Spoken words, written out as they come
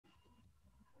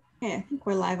Okay, I think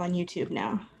we're live on YouTube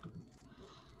now.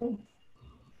 Oh,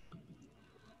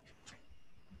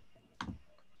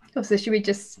 so should we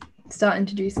just start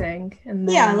introducing and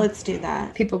then yeah, let's do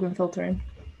that. People can filter in.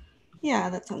 Yeah,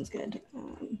 that sounds good.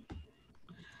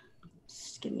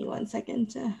 Just give me 1 second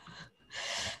to,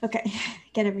 okay,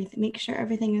 get everything, make sure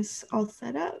everything is all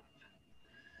set up.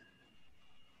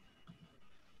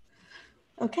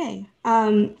 Okay,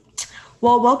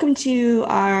 well, welcome to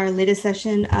our latest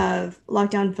session of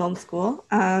Lockdown Film School.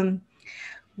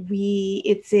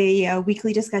 It's a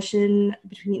weekly discussion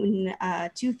between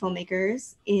two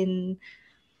filmmakers in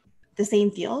the same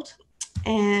field,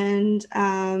 and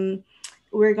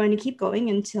we're going to keep going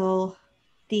until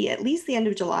at least the end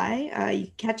of July. You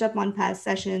can catch up on past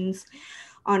sessions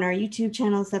on our YouTube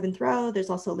channel, 7th Row.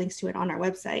 There's also links to it on our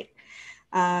website.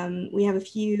 We have a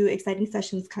few exciting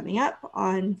sessions coming up.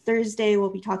 On Thursday, we'll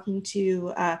be talking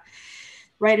to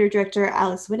writer-director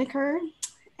Alice Winokur,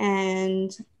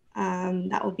 and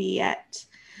that will be at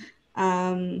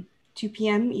 2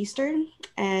 p.m. Eastern.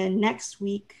 And next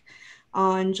week,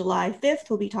 on July 5th,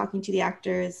 we'll be talking to the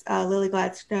actors Lily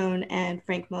Gladstone and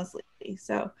Frank Mosley.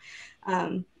 So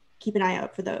keep an eye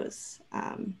out for those.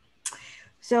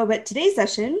 But today's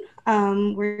session,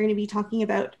 we're going to be talking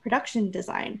about production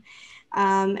design.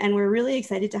 And we're really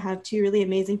excited to have two really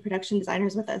amazing production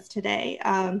designers with us today,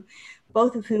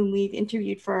 both of whom we've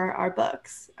interviewed for our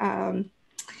books.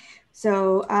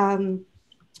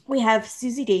 We have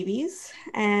Suzie Davies,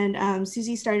 and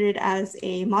Suzie started as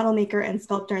a model maker and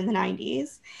sculptor in the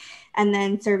 90s, and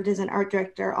then served as an art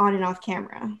director on and off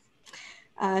camera.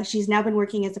 She's now been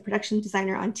working as a production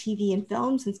designer on TV and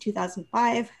film since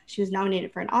 2005. She was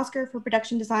nominated for an Oscar for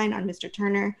production design on Mr.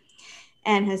 Turner,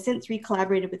 and has since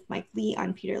re-collaborated with Mike Leigh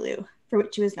on Peterloo, for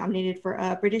which she was nominated for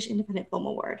a British Independent Film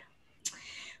Award.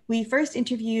 Orla first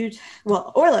interviewed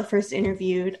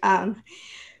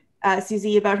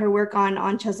Suzie about her work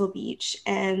on Chesil Beach,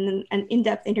 and an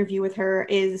in-depth interview with her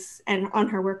and on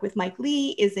her work with Mike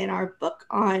Leigh is in our book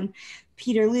on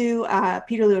Peterloo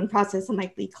in Process, and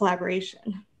Mike Leigh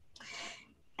collaboration.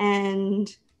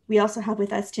 And we also have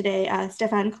with us today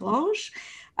Stéphane Collonge,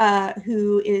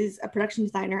 who is a production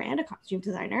designer and a costume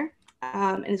designer,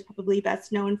 and is probably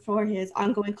best known for his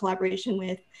ongoing collaboration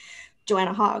with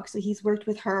Joanna Hogg. So he's worked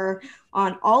with her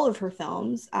on all of her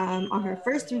films. On her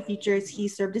first 3 features, he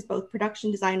served as both production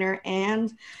designer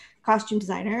and costume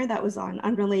designer. That was on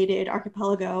Unrelated,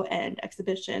 Archipelago, and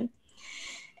Exhibition.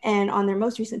 And on their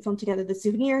most recent film together, The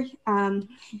Souvenir,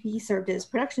 he served as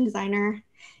production designer,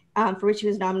 for which he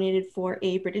was nominated for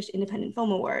a British Independent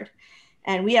Film Award.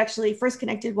 And we actually first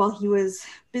connected while he was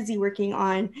busy working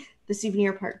on The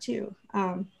Souvenir Part 2.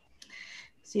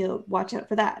 So you'll watch out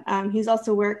for that. He's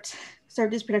also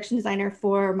served as production designer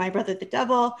for My Brother the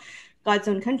Devil, God's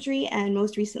Own Country, and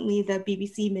most recently the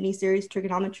BBC miniseries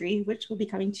Trigonometry, which will be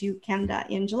coming to Canada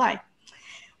in July.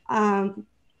 And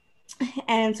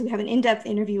so we have an in-depth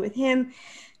interview with him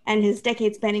and his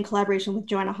decade-spanning collaboration with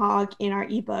Joanna Hogg in our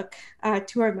ebook,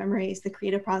 Tour of Memories, the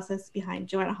creative process behind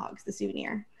Joanna Hogg's The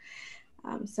Souvenir.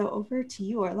 So over to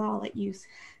you, Orla. I'll let you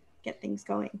get things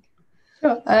going.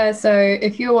 Sure. So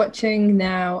if you're watching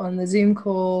now on the Zoom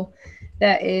call,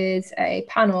 there is a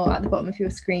panel at the bottom of your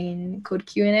screen called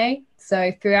Q&A.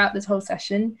 So throughout this whole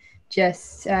session,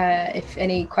 just if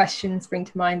any questions spring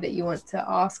to mind that you want to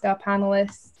ask our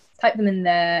panelists, type them in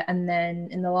there. And then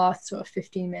in the last sort of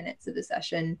 15 minutes of the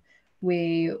session,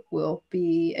 we will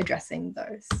be addressing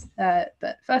those.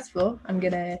 But first of all, I'm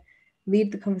going to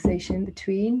lead the conversation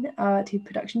between our two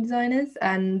production designers.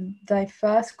 And the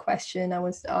first question I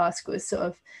wanted to ask was sort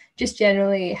of just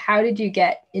generally, how did you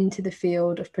get into the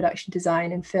field of production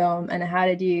design and film, and how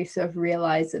did you sort of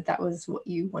realize that that was what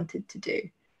you wanted to do?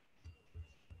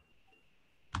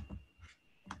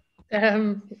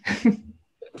 Well,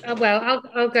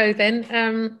 I'll go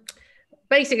then.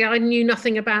 Basically, I knew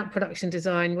nothing about production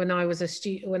design when I was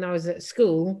at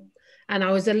school. And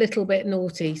I was a little bit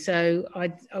naughty, so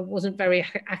I wasn't very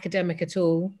academic at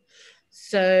all.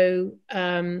 So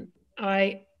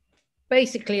I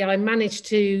managed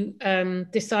to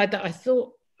decide that I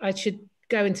thought I should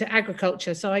go into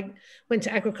agriculture. So I went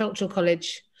to agricultural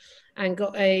college and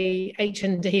got a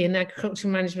HND in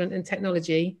agricultural management and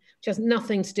technology, which has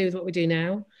nothing to do with what we do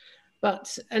now.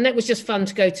 And it was just fun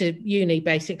to go to uni,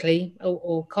 basically,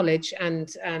 or college,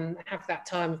 and have that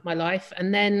time of my life.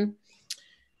 And then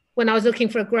when I was looking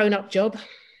for a grown-up job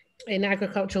in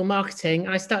agricultural marketing,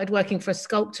 I started working for a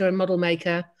sculptor and model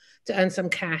maker to earn some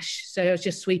cash. So I was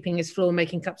just sweeping his floor,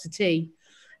 making cups of tea.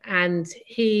 And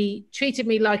he treated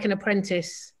me like an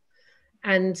apprentice.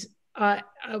 And I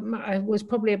was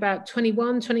probably about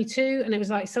 21, 22. And it was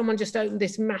like someone just opened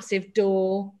this massive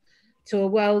door to a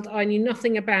world I knew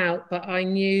nothing about, but I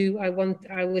knew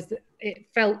it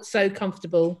felt so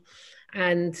comfortable.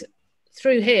 And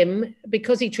through him,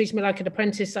 because he treated me like an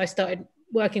apprentice, I started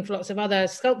working for lots of other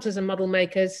sculptors and model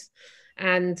makers,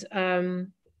 and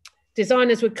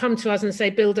designers would come to us and say,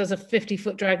 build us a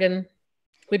 50-foot dragon.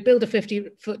 We'd build a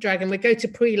 50-foot dragon. We'd go to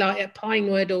pre-light at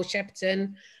Pinewood or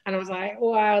Shepperton. And I was like,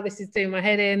 wow, this is doing my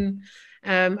head in.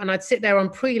 And I'd sit there on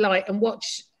pre-light and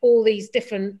watch all these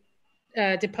different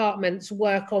departments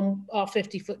work on our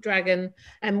 50-foot dragon.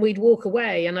 And we'd walk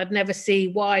away and I'd never see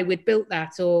why we'd built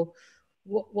that or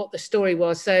what the story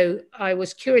was. So I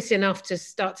was curious enough to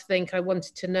start to think I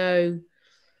wanted to know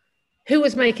who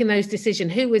was making those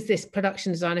decisions, who was this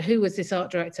production designer, who was this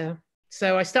art director.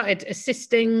 So I started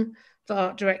assisting for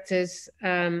art directors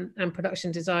and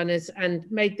production designers,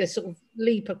 and made the sort of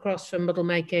leap across from model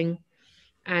making,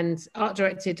 and art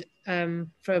directed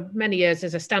for many years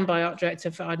as a standby art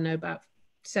director for, I don't know, about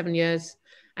 7 years.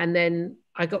 And then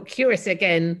I got curious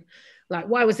again, like,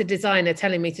 why was the designer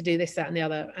telling me to do this, that, and the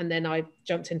other? And then I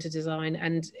jumped into design,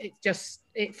 and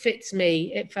it fits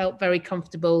me. It felt very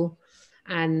comfortable.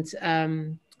 And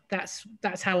that's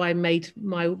how I made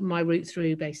my route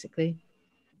through, basically.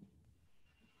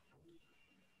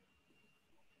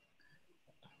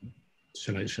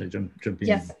 Shall I jump in?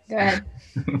 Yes, go ahead.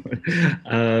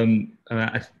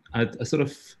 I sort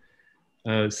of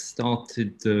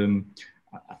started.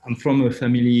 I'm from a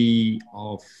family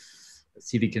of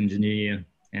civic engineer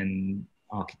and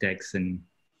architects, and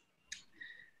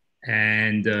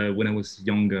when I was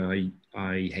younger,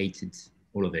 I hated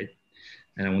all of it,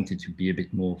 and I wanted to be a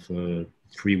bit more of a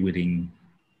freewheeling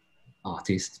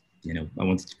artist. You know, I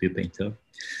wanted to be a painter,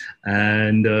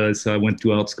 and so I went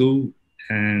to art school.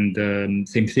 And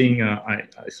same thing, I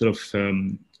sort of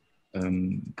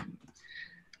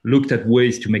looked at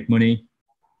ways to make money,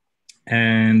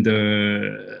 and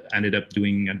ended up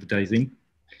doing advertising.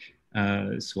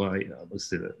 So I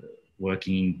was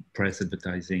working in press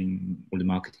advertising, all the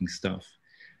marketing stuff,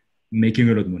 making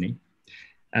a lot of money,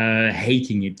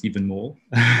 hating it even more.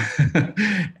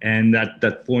 And at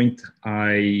that point,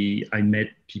 I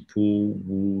met people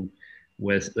who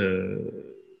were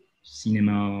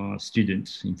cinema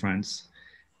students in France.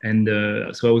 And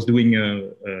so I was doing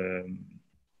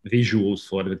visuals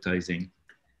for advertising.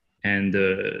 And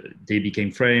they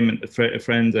became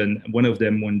friends. And one of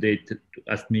them one day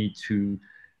asked me to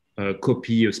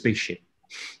copy a spaceship.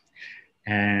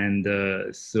 And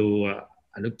so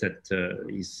I looked at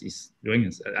his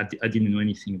drawings. I didn't know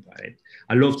anything about it.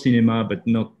 I loved cinema, but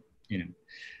not, you know.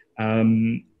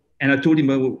 And I told him,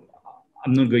 well,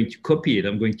 I'm not going to copy it.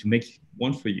 I'm going to make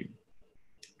one for you.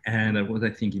 And I was,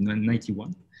 I think, in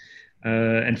 91.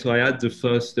 And so I had the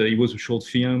first, it was a short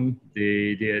film.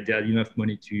 They had enough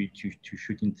money to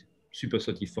shoot in Super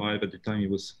 35. At the time, it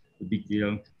was a big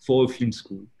deal for a film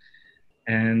school.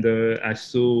 And I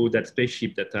saw that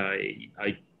spaceship that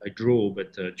I drew,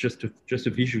 but just a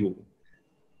visual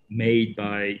made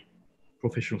by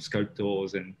professional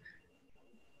sculptors.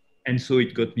 And so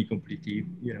it got me completely,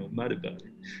 you know, mad about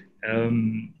it.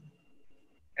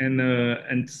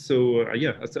 And so,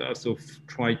 yeah, I sort of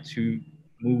tried to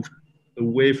move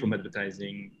away from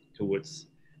advertising towards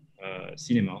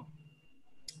cinema.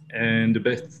 And the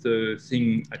best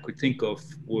thing I could think of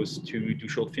was to do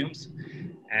short films.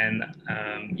 And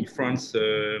in France,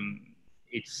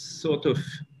 it's sort of,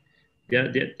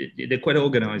 they're quite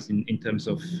organized in terms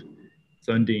of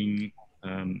funding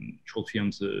short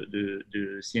films. The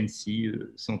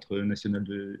CNC, Centre National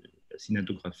de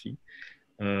Cinématographie,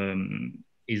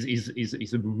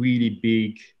 is a really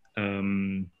big,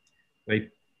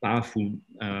 very powerful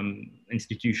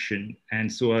institution.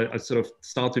 And so I sort of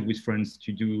started with friends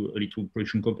to do a little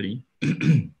production company,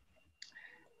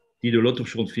 did a lot of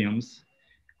short films,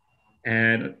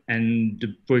 and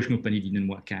the production company didn't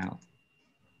work out.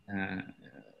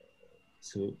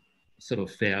 So sort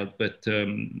of failed, but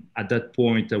at that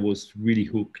point I was really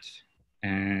hooked,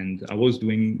 and I was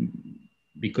doing,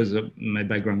 because of my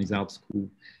background is art school,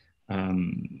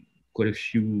 quite a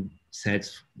few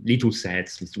sets, little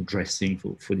dressing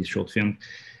for this short film.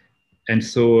 And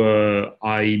so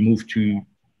I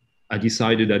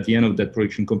decided at the end of that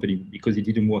production company, because it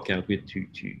didn't work out, with to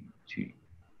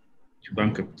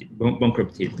bankrupt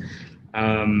it,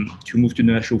 to move to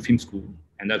the National Film School.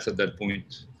 And that's at that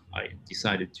point I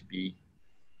decided to be,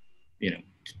 you know,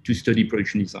 to study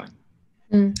production design.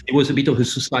 It was a bit of a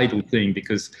suicidal thing,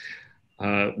 because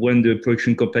when the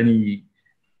production company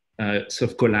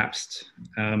sort of collapsed,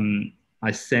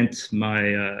 I sent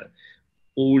my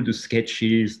all the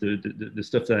sketches, the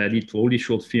stuff that I did for all these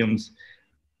short films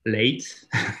late,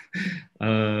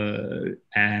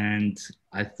 and And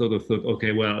I thought,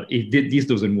 okay, well, if this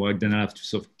doesn't work, then I have to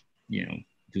sort of,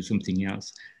 do something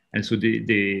else. And so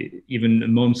they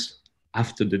even months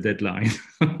after the deadline,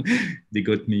 they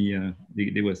got me.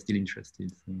 They were still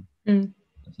interested. So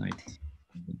that's nice.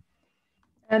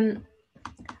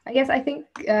 I think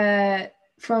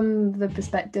from the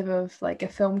perspective of like a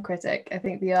film critic, I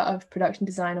think the art of production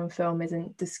design on film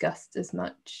isn't discussed as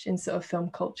much in sort of film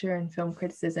culture and film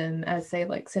criticism as, say,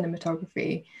 like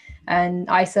cinematography. And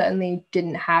I certainly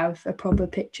didn't have a proper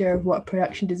picture of what a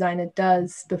production designer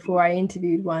does before I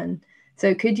interviewed one.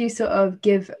 So could you sort of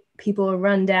give people a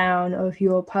rundown of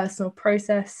your personal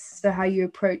process, so how you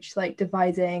approach like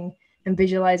devising and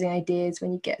visualizing ideas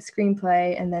when you get a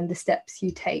screenplay, and then the steps you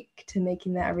take to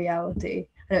making that a reality?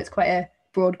 I know it's quite a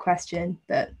broad question,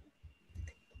 but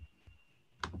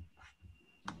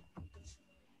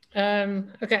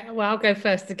okay, well, I'll go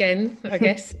first again, I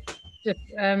guess.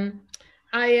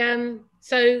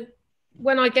 So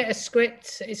when I get a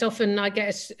script, it's often I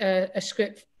get a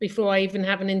script before I even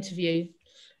have an interview,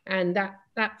 and that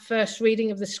first reading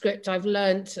of the script, I've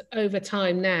learnt over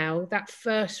time now, that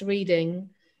first reading,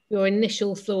 your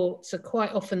initial thoughts are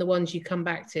quite often the ones you come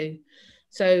back to.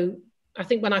 So I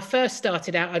think when I first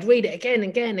started out, I'd read it again,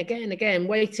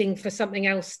 waiting for something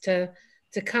else to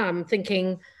come,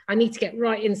 thinking I need to get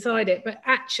right inside it. But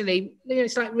actually,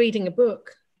 it's like reading a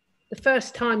book. The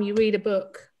first time you read a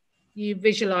book, you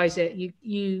visualize it.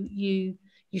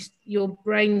 Your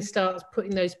brain starts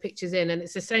putting those pictures in, and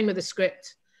it's the same with the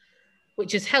script,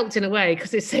 which has helped in a way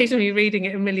because it saves me reading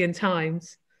it a million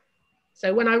times.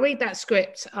 So when I read that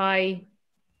script, I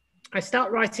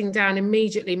start writing down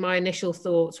immediately my initial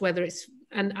thoughts, whether it's,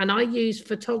 and I use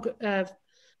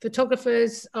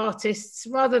photographers, artists,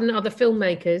 rather than other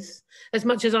filmmakers, as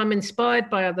much as I'm inspired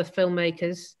by other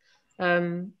filmmakers.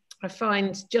 I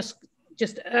find just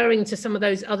erring to some of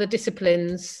those other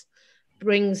disciplines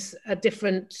brings a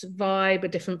different vibe, a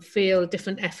different feel, a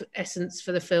different essence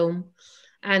for the film.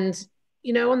 And,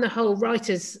 on the whole,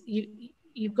 writers,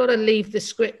 you've got to leave the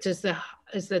script as the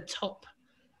top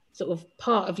sort of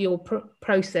part of your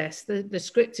process. The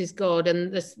script is God,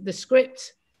 and the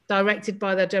script directed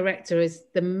by the director is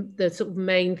the sort of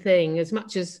main thing. As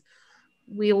much as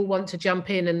we all want to jump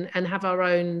in and have our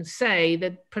own say,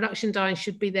 the production design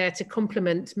should be there to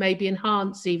complement, maybe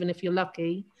enhance, even if you're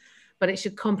lucky, but it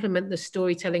should complement the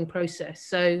storytelling process.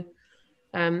 So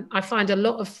I find a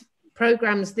lot of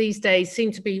programs these days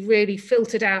seem to be really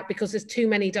filtered out because there's too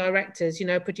many directors.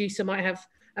 A producer might have,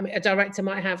 a director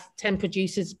might have 10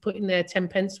 producers putting their 10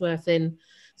 pence worth in.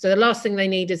 So the last thing they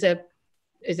need is a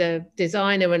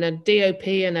designer and a DOP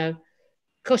and a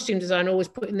costume designer always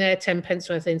putting their 10 pence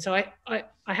worth in. So I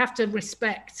have to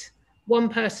respect one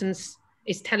person's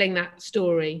is telling that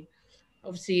story.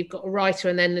 Obviously you've got a writer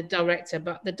and then the director,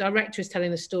 but the director is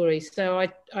telling the story. So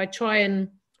I try and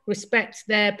respect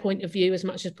their point of view as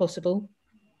much as possible.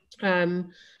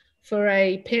 For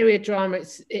a period drama,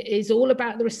 it is all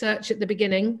about the research at the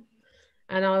beginning.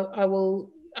 And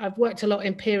I've worked a lot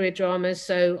in period dramas,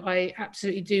 so I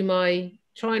absolutely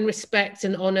try and respect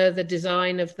and honor the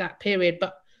design of that period.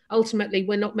 But ultimately,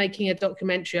 we're not making a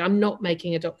documentary. I'm not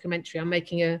making a documentary. I'm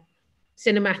making a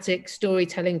cinematic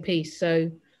storytelling piece.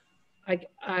 So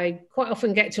I quite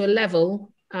often get to a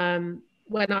level when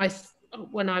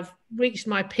I've reached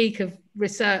my peak of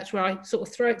research where I sort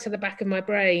of throw it to the back of my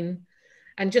brain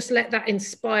and just let that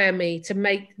inspire me to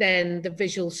make then the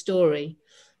visual story.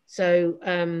 So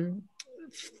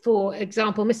for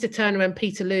example, Mr. Turner and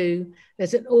Peterloo,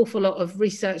 there's an awful lot of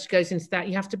research goes into that.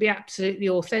 You have to be absolutely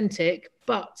authentic,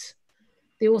 but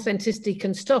the authenticity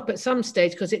can stop at some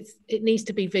stage because it needs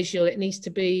to be visual. It needs to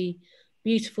be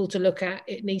beautiful to look at.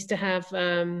 It needs to have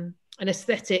an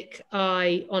aesthetic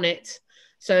eye on it.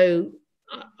 So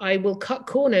I will cut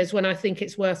corners when I think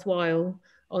it's worthwhile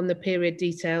on the period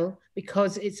detail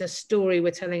because it's a story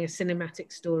we're telling, a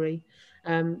cinematic story.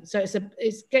 So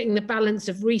it's getting the balance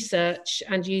of research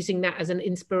and using that as an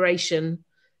inspiration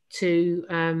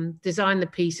to design the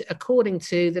piece according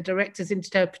to the director's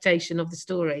interpretation of the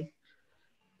story.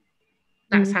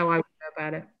 That's how I would go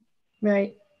about it.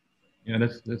 Right. Yeah,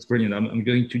 that's brilliant. I'm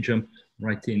going to jump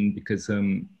right in because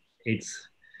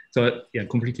I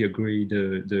completely agree.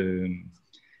 The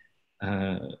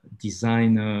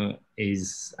designer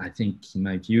is, I think, in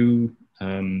my view,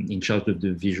 in charge of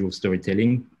the visual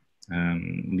storytelling.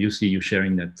 Obviously, you're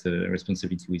sharing that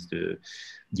responsibility with the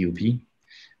DOP,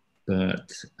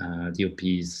 but DOP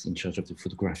is in charge of the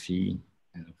photography,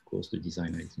 and of course, the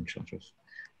designer is in charge of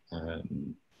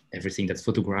everything that's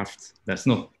photographed. That's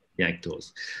not the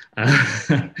actors.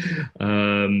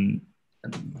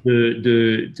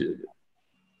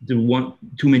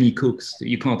 too many cooks.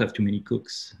 You can't have too many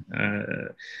cooks.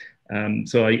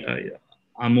 So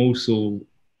I'm also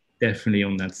definitely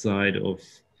on that side of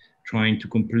trying to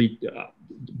complete.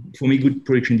 For me, good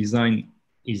production design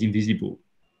is invisible.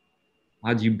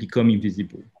 How do you become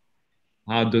invisible?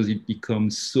 How does it become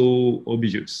so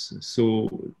obvious, so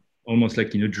almost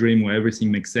like in a dream where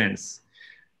everything makes sense,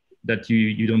 that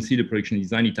you don't see the production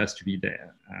design? It has to be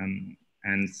there.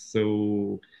 And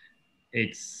so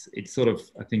it's sort of,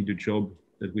 I think, the job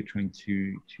that we're trying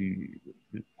to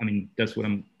I mean, that's what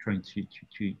I'm trying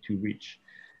to reach.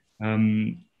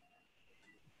 In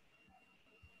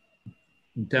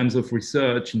terms of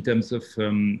research, in terms of,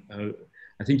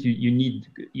 I think you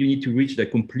need to reach that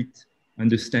complete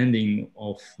understanding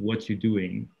of what you're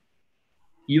doing.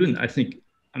 Even, I think,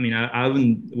 I mean, I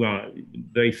haven't, well,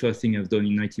 very first thing I've done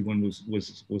in 91 was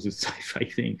a sci-fi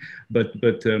thing, but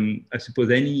I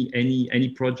suppose any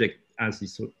project has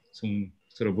this some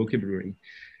sort of vocabulary.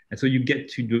 And so you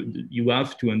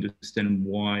have to understand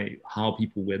how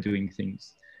people were doing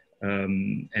things,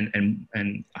 and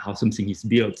how something is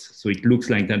built. So it looks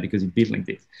like that because it's built like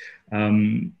this.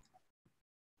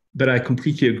 But I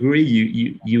completely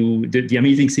agree. The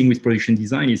amazing thing with production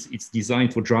design is it's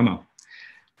designed for drama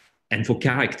and for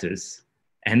characters,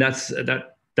 and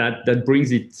that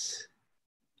brings it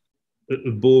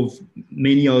above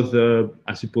many other,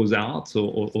 I suppose, arts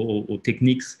or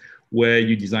techniques where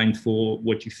you design for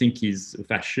what you think is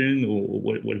fashion or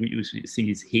what you think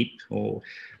is hip. Or,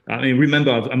 I mean,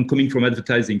 remember, I'm coming from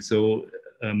advertising, so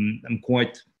I'm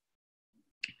quite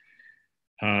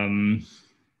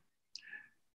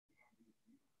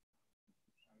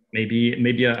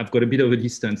maybe I've got a bit of a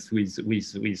distance with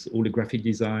all the graphic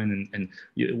design, and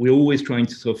we're always trying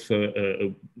to sort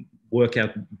of work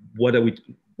out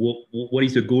what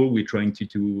is the goal we're trying to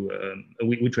do,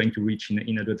 we're trying to reach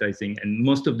in advertising, and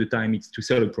most of the time it's to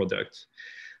sell a product.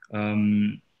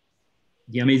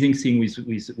 The amazing thing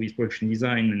with production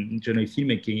design and generally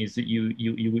filmmaking is that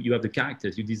you have the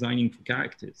characters, you're designing for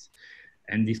characters,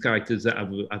 and these characters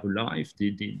have a life,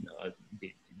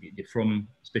 they're from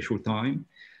a special time.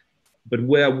 But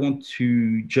where I want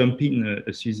to jump in,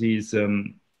 Suzie, is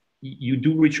you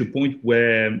do reach a point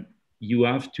where you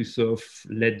have to sort of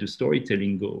let the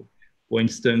storytelling go. For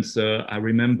instance, I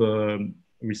remember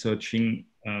researching,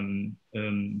 I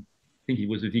think it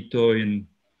was a Victorian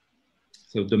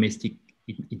sort of domestic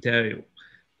interior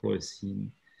for a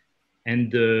scene.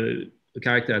 And the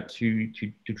character had to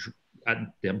at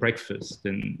their breakfast.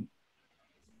 And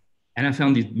I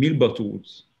found these milk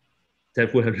bottles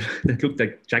that looked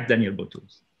like Jack Daniel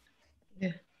bottles.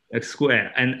 Yeah. Like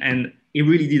square. And it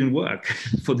really didn't work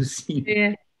for the scene.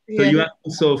 Yeah. So you have to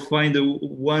also find the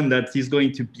one that is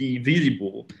going to be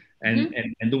visible and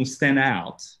don't stand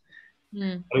out.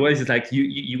 Otherwise, it's like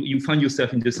you find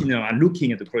yourself in the scene and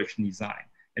looking at the production design.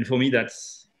 And for me,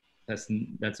 that's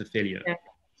a failure. Yeah.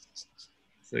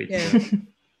 So it's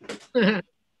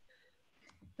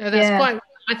no, that's quite.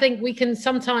 I think we can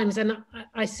sometimes, and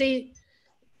I see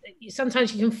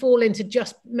sometimes you can fall into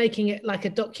just making it like a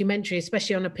documentary,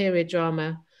 especially on a period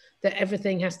drama, that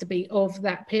everything has to be of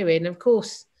that period. And of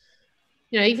course,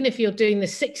 you know, even if you're doing the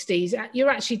 60s, you're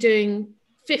actually doing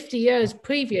 50 years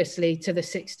previously to the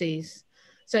 60s.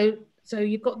 So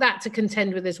you've got that to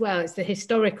contend with as well. It's the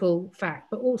historical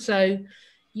fact, but also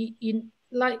you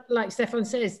like Stéphane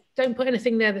says, don't put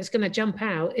anything there that's going to jump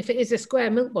out. If it is a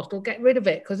square milk bottle, get rid of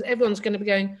it, because everyone's going to be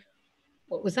going,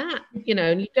 what was that? You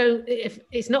know, and you don't, if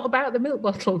it's not about the milk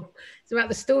bottle, it's about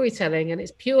the storytelling, and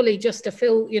it's purely just to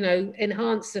fill, you know,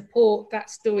 enhance, support that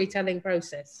storytelling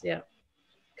process. Yeah,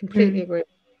 completely agree.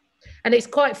 And it's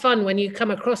quite fun when you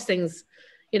come across things,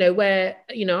 you know, where,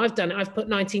 you know, I've put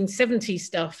 1970s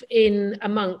stuff in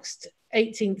amongst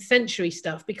 18th century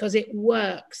stuff because it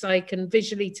works. I can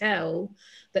visually tell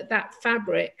that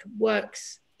fabric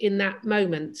works in that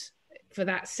moment for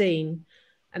that scene.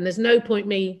 And there's no point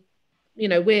me, you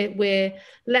know, we're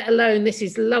let alone, this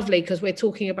is lovely because we're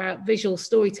talking about visual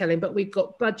storytelling, but we've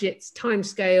got budgets,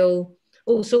 timescale,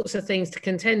 all sorts of things to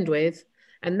contend with.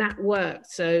 And that worked.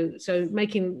 So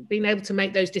being able to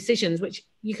make those decisions, which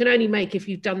you can only make if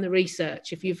you've done the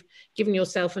research, if you've given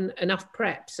yourself enough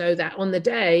prep, so that on the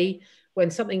day when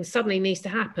something suddenly needs to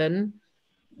happen,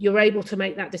 you're able to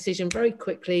make that decision very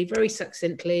quickly, very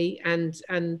succinctly, and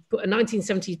put a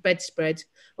 1970s bedspread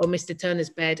on Mr. Turner's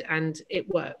bed, and it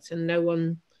worked. And no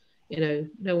one, you know,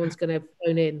 no one's going to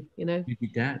phone in, you know. You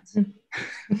did that.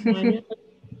 I know.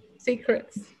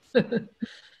 Secrets.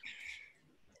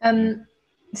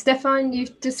 Stéphane,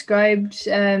 you've described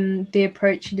the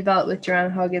approach you developed with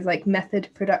Joanne Hogg as like method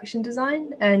production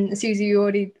design, and Suzie,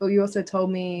 you also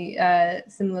told me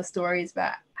similar stories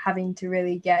about having to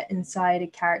really get inside a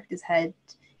character's head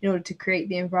in order to create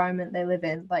the environment they live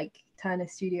in, like Turner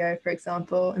Studio, for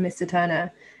example, and Mr.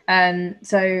 Turner.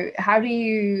 So how do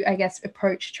you, I guess,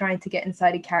 approach trying to get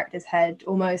inside a character's head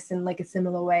almost in like a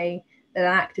similar way that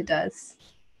an actor does?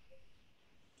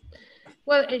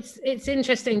 Well, it's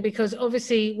interesting because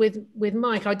obviously with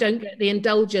Mike, I don't get the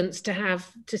indulgence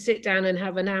to sit down and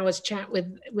have an hour's chat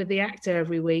with the actor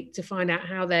every week to find out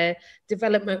how their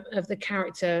development of the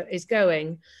character is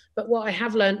going. But what I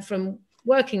have learned from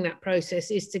working that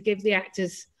process is to give the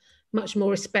actors much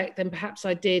more respect than perhaps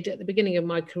I did at the beginning of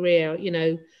my career. You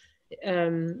know,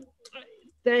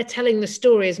 they're telling the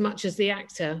story as much as the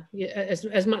actor,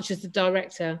 as much as the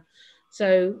director.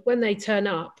 So when they turn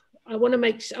up, I want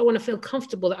to feel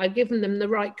comfortable that I've given them the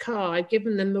right car, I've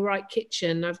given them the right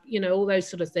kitchen, all those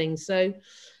sort of things. So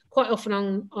quite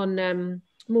often on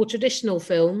more traditional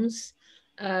films,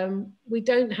 we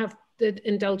don't have the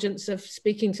indulgence of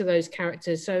speaking to those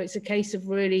characters. So it's a case of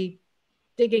really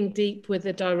digging deep with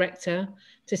the director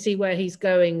to see where he's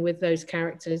going with those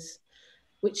characters,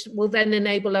 which will then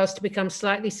enable us to become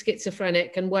slightly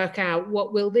schizophrenic and work out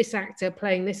what will this actor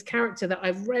playing this character that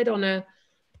I've read on a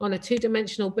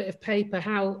two-dimensional bit of paper,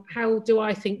 how do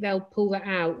I think they'll pull that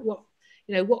out?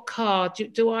 What car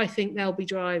do I think they'll be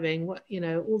driving?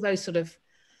 All those sort of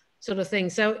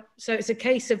things. So it's a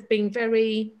case of being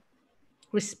very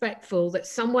respectful that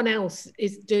someone else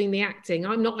is doing the acting.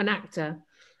 I'm not an actor.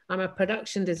 I'm a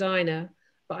production designer,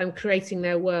 but I'm creating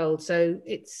their world. So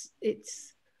it's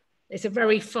a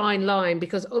very fine line,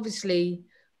 because obviously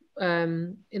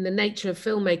in the nature of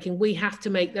filmmaking, we have to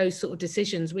make those sort of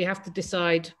decisions. We have to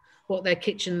decide what their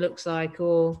kitchen looks like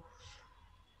or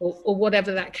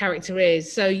whatever that character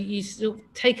is. So you sort of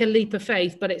take a leap of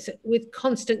faith, but it's with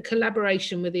constant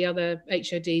collaboration with the other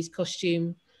HODs,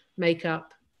 costume,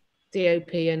 makeup,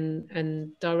 DOP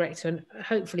and director, and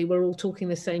hopefully we're all talking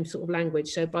the same sort of language.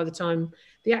 So by the time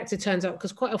the actor turns up,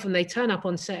 because quite often they turn up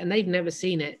on set and they've never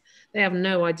seen it, they have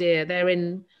no idea. They're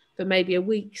in for maybe a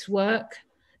week's work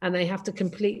and they have to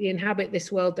completely inhabit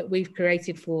this world that we've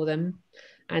created for them.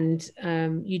 And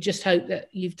you just hope that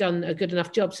you've done a good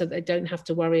enough job so that they don't have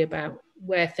to worry about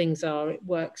where things are. It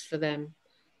works for them.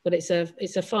 But it's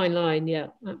a fine line, yeah,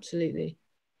 absolutely.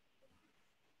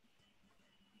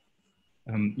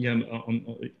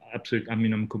 Absolutely. I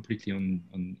mean, I'm completely on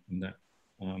that.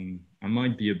 I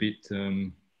might be a bit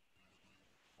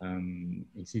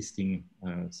insisting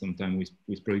sometimes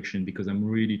with production, because I'm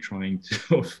really trying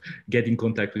to get in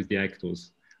contact with the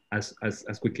actors as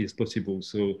quickly as possible.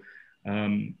 So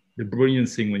the brilliant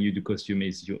thing when you do costume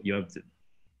is you have the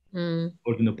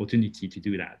golden opportunity to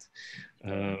do that.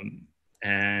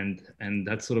 And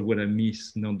that's sort of what I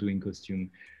miss not doing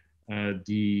costume.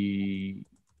 The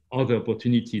other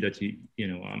opportunity that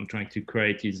I'm trying to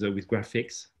create is with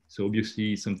graphics. So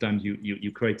obviously sometimes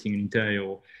you're creating an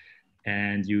interior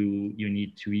and you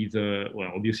need to either,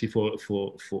 well, obviously for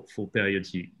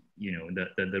periods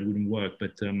that wouldn't work,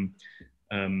 but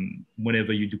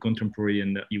whenever you do contemporary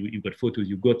and you've got photos,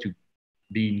 you've got to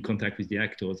be in contact with the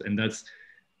actors, and that's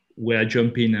where I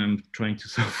jump in. I'm trying to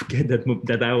sort of get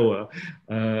that hour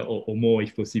or more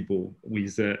if possible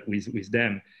with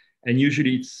them. And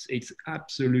usually it's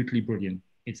absolutely brilliant.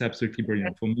 It's absolutely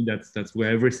brilliant. For me, that's where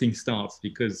everything starts,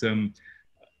 because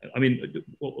I mean,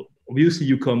 obviously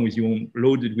you come with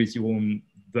loaded with your own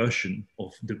version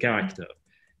of the character.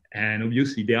 And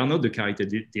obviously they are not the character,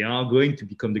 they are going to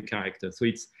become the character. So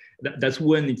that's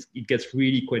when it gets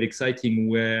really quite exciting,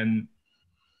 when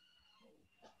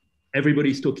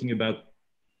everybody's talking about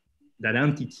that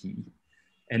entity,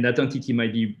 and that entity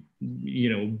might be,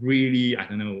 really, I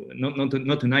don't know,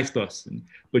 not a nice person,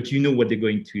 but what they're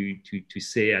going to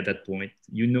say at that point.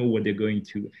 What they're going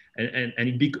to, and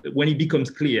when it becomes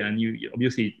clear, and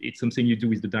obviously it's something you do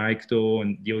with the director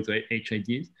and the other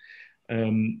HIDs,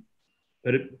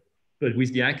 but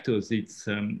with the actors, it's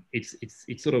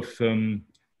sort of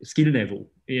skill level,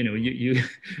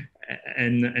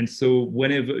 and so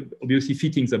whenever, obviously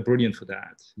fittings are brilliant for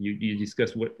that. You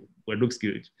discuss what looks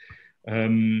good.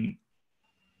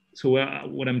 So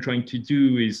what I'm trying to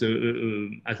do is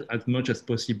as much as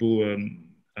possible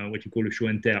what you call a show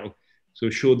and tell. So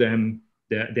show them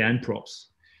the end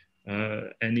props,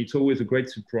 and it's always a great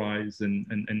surprise and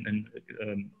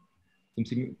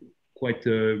something quite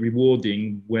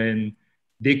rewarding when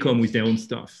they come with their own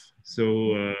stuff.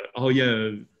 So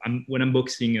when I'm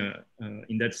boxing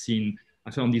in that scene,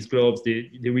 I found these gloves. They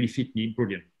really fit me.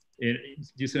 Brilliant. Do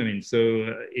you see what I mean?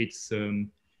 So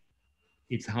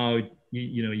it's how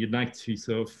you'd like to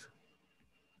sort of,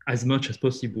 as much as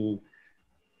possible,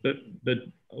 but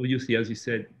obviously, as you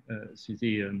said,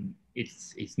 Suzie,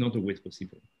 it's not always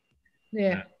possible.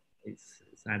 Yeah. It's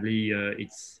sadly,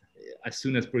 it's as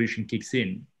soon as production kicks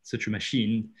in, such a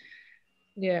machine,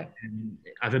 yeah, and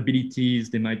other abilities,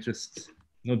 they might just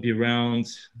not be around,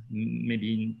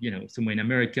 maybe, you know, somewhere in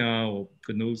America or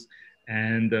God knows.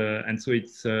 And so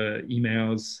it's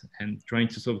emails and trying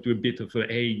to sort of do a bit of a,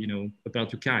 hey, you know,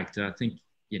 about your character. I think,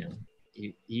 you know,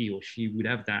 he or she would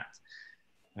have that,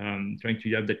 trying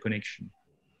to have that connection.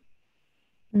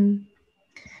 Mm.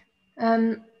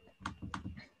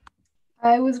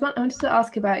 I wanted to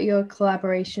ask about your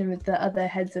collaboration with the other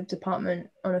heads of department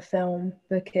on a film,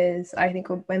 because I think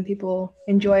when people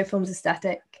enjoy a film's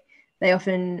aesthetic, they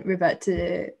often revert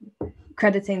to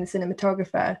crediting the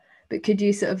cinematographer. But could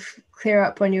you sort of clear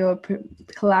up on your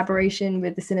collaboration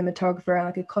with the cinematographer and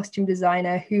like a costume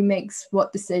designer? Who makes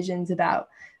what decisions about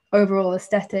overall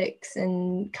aesthetics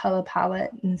and color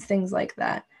palette and things like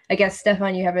that? I guess,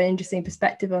 Stéphane, you have an interesting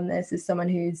perspective on this as someone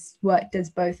who's worked as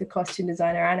both a costume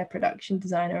designer and a production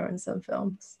designer on some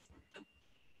films.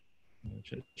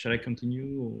 Shall I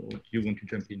continue, or do you want to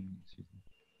jump in, Suzie?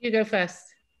 You go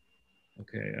first.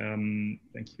 Okay,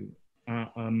 thank you.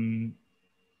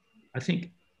 I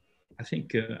think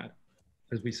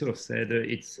as we sort of said,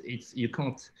 you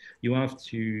can't have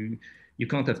too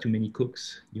many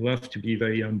cooks. You have to be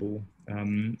very humble,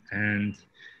 and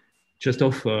just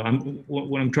offer.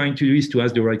 What I'm trying to do is to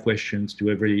ask the right questions to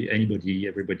everybody,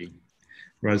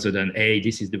 rather than, hey,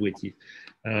 this is the way it is,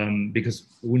 because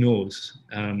who knows.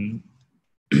 And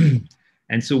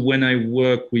so when I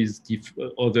work with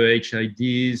other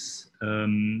HIDs,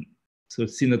 so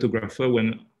cinematographer,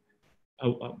 when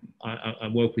I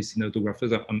work with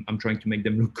cinematographers, I'm trying to make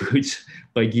them look good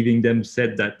by giving them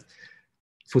set that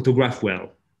photograph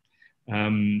well.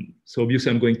 So obviously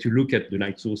I'm going to look at the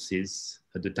light sources,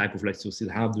 the type of light sources,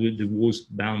 how the walls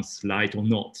bounce light or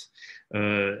not.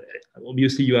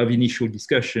 Obviously you have initial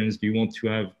discussions. Do you want to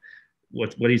have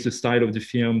what is the style of the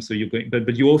film? So you're going,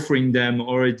 but you're offering them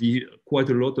already quite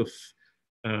a lot of,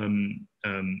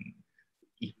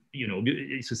 you know,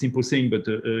 it's a simple thing, but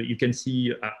you can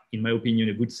see, in my opinion,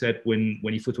 a good set when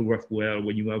you photograph well,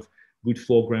 when you have good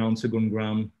foreground, second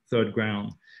ground, third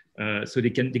ground. So they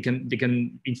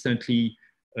can instantly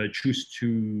choose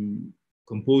to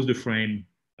compose the frame,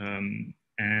 so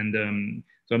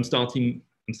I'm starting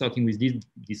with these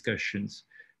discussions.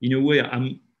 In a way,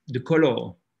 the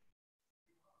color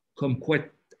come quite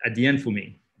at the end for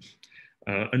me,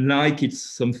 unlike it's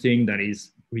something that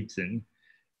is written,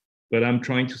 but I'm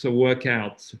trying to sort of work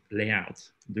out layout.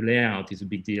 The layout is a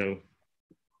big deal,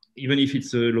 even if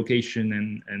it's a location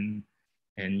and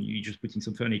you're just putting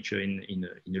some furniture in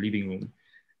a living room.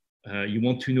 You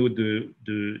want to know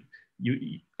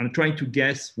I'm trying to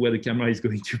guess where the camera is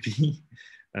going to be,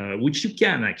 which you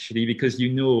can actually, because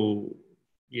you know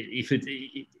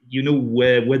you know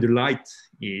where the light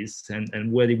is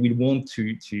and where they will want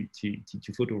to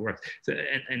photograph. So,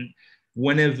 and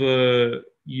whenever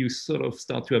you sort of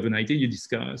start to have an idea, you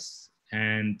discuss,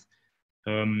 and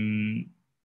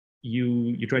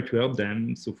you try to help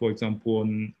them. So, for example,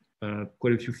 on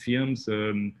quite a few films,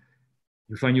 you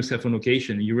find yourself on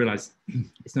location and you realize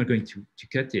it's not going to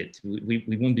cut it.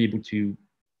 We won't be able to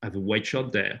have a wide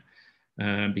shot there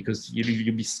because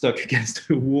you'll be stuck against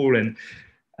the wall. And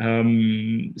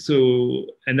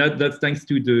that's thanks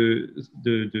to the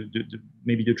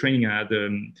maybe the training I had.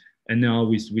 And now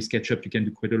with SketchUp, you can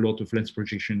do quite a lot of lens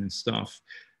projection and stuff.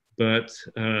 But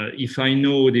if I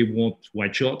know they want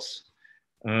wide shots,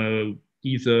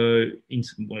 either in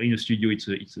a studio it's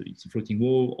a floating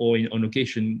wall, or on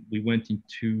location we went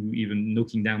into even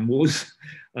knocking down walls,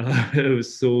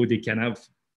 so they can have,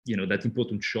 you know, that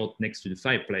important shot next to the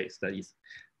fireplace that is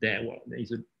there. Well, there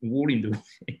is a wall in the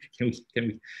way. can we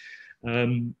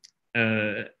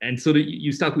and so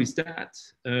you start with that,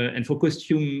 and for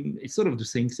costume it's sort of the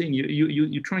same thing.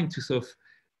 You're trying to sort of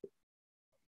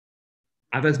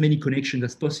have as many connections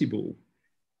as possible,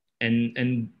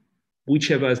 and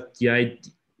whichever the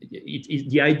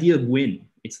idea win.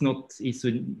 It's not.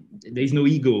 There's no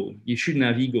ego. You shouldn't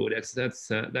have ego.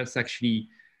 That's actually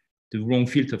the wrong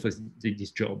filter for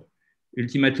this job.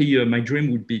 Ultimately, my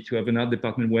dream would be to have an art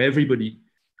department where everybody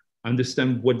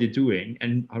understand what they're doing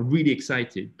and are really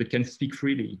excited, but can speak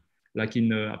freely. Like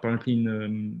apparently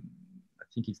in I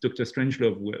think it's Dr.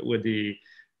 Strangelove, where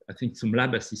I think some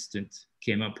lab assistant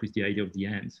came up with the idea of the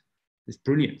end. It's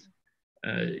brilliant.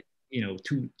 You know,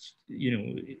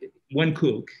 one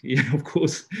cook, of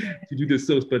course, to do the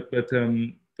sauce, but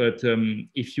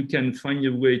if you can find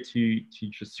a way to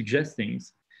just suggest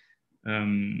things,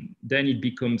 then it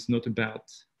becomes not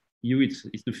about you.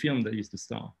 It's the film that is the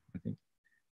star, I think.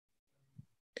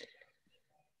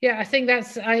 Yeah, I think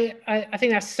that's I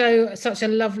think that's such a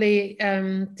lovely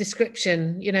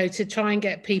description, you know, to try and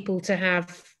get people to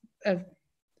have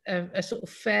a sort of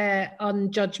fair,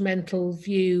 unjudgmental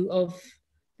view of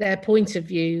their point of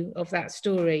view of that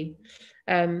story.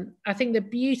 I think the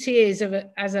beauty is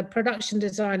as a production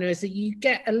designer is that you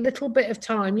get a little bit of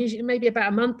time, usually maybe about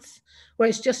a month, where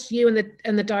it's just you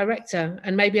and the director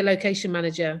and maybe a location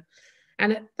manager.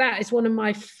 And that is one of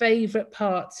my favorite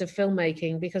parts of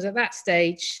filmmaking, because at that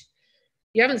stage,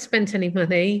 you haven't spent any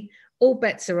money, all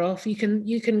bets are off. You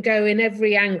can go in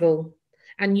every angle,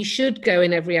 and you should go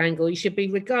in every angle. You should be,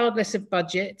 regardless of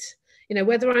budget, you know,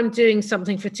 whether I'm doing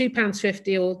something for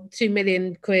 £2.50 or 2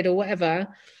 million quid or whatever,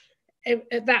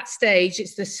 at that stage,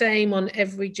 it's the same on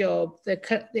every job.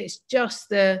 It's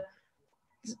just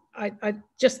I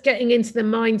just getting into the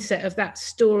mindset of that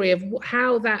story, of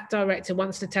how that director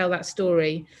wants to tell that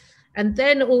story. And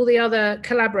then all the other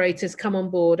collaborators come on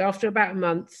board after about a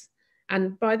month.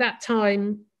 And by that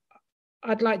time,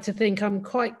 I'd like to think I'm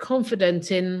quite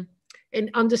confident in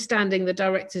understanding the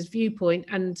director's viewpoint.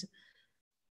 And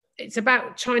it's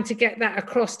about trying to get that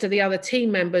across to the other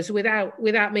team members without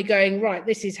me going, right,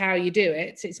 this is how you do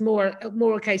it. It's more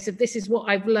a case of, this is what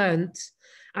I've learned,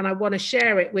 and I want to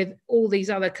share it with all these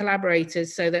other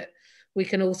collaborators so that we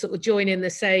can all sort of join in the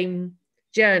same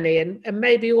journey. And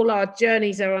maybe all our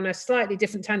journeys are on a slightly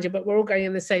different tangent, but we're all going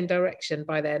in the same direction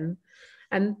by then.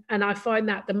 And I find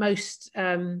that the most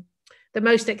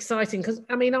exciting, because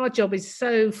I mean, our job is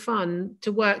so fun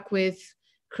to work with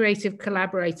creative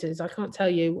collaborators. I can't tell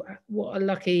you what a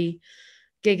lucky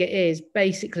gig it is,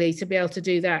 basically, to be able to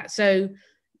do that. So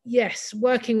yes,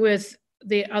 working with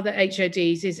the other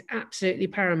HODs is absolutely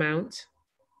paramount.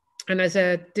 And as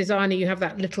a designer, you have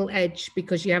that little edge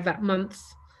because you have that month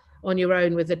on your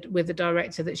own with the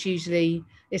director. That's usually,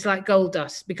 it's like gold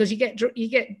dust, because you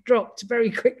get dropped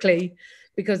very quickly,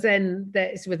 because then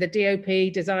it's with the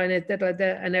DOP designer,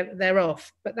 and they're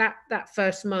off. But that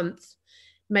first month,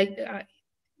 make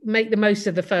the most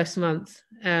of the first month,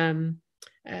 and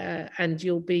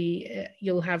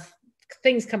you'll have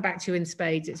things come back to you in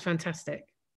spades. It's fantastic.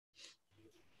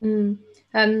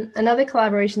 Another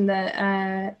collaboration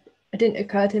that didn't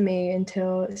occur to me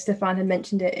until Stéphane had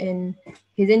mentioned it in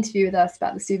his interview with us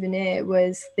about the souvenir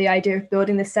was the idea of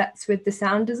building the sets with the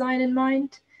sound design in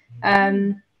mind.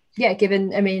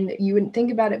 Given, I mean, you wouldn't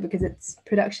think about it because it's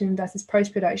production versus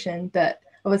post-production, but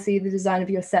obviously the design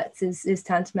of your sets is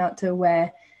tantamount to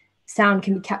where sound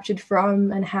can be captured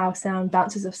from and how sound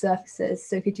bounces off surfaces.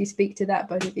 So could you speak to that,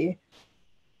 both of you?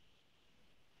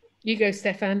 You go,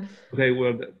 Stéphane. Okay,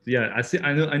 well, yeah,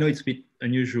 I know it's a bit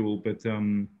unusual, but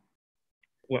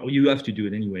well, you have to do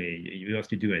it anyway. You have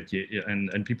to do it,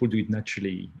 and people do it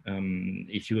naturally.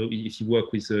 If you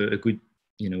work with a good,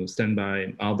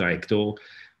 standby art director,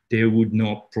 they would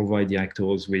not provide the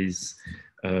actors with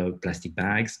plastic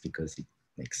bags, because it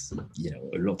makes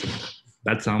a lot of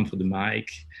bad sound for the mic.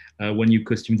 When you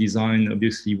costume design,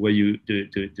 obviously, where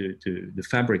the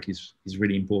fabric is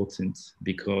really important,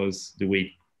 because the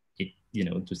way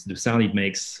the sound it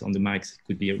makes on the mics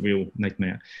could be a real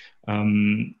nightmare.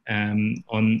 On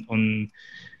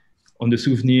the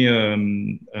souvenir,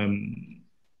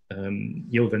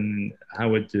 Jovan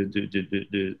Howard,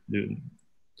 the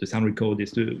sound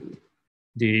recordist,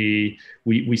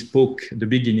 we spoke at the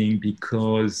beginning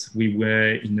because we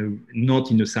were not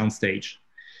in a sound stage,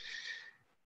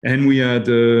 and we had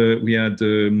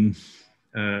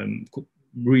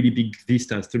really big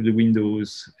vistas through the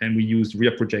windows, and we used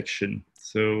rear projection.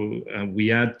 So we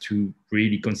had to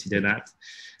really consider that.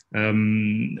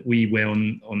 We were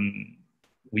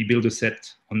we built a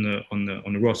set on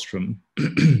a rostrum.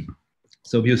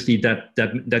 So obviously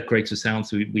that creates a sound.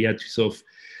 So we had to sort of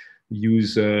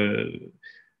use.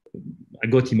 I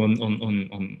got him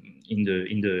in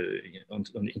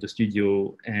the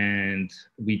studio, and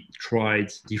we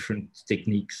tried different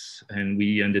techniques, and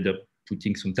we ended up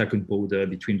putting some talcum powder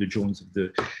between the joints of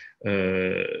the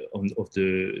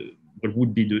what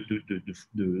would be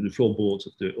the floorboards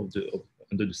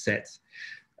under the set,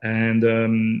 and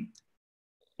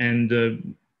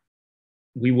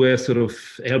we were sort of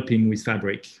helping with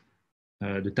fabric,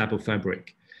 the type of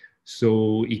fabric,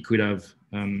 so it could have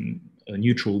a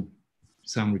neutral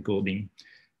sound recording.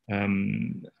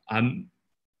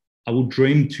 I would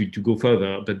dream to go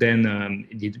further, but then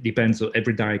it depends.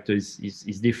 Every director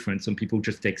is different. Some people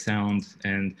just take sound,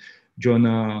 and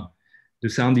Jonah, the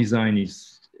sound design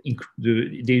is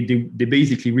they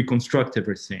basically reconstruct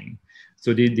everything,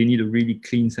 so they need a really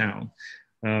clean sound,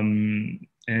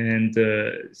 and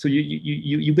so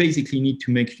you basically need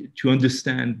to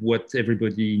understand what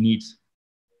everybody needs,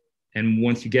 and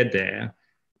once you get there,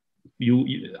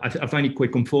 I find it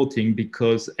quite comforting,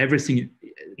 because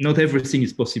not everything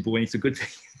is possible, and it's a good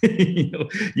thing.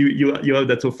 You have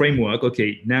that sort of framework.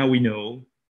 Okay, now we know,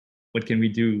 what can we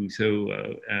do?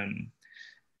 So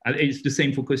it's the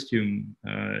same for costume.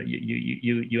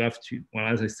 You have to, well,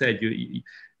 as I said,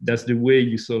 that's the way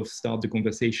you sort of start the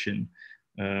conversation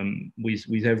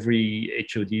with every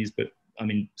HODs, but I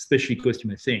mean, especially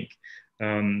costume, I think,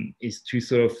 is to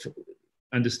sort of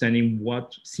understanding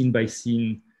what scene by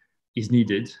scene is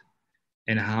needed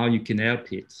and how you can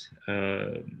help it.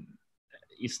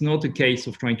 It's not a case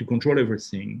of trying to control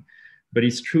everything, but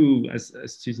it's true, as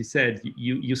Suzie said,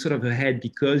 you sort of ahead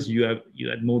because you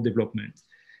had more development.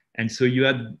 And so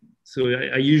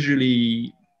I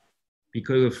usually,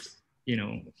 because of,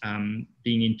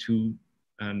 being into,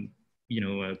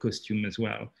 costume as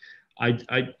well, I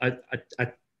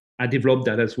developed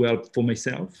that as well for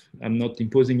myself. I'm not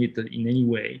imposing it in any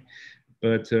way.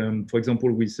 But for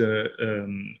example, with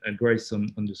Grace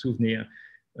on the souvenir,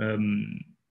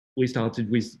 we started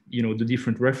with the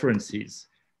different references,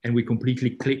 and we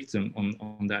completely clicked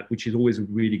on that, which is always a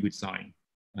really good sign.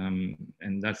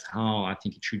 And that's how I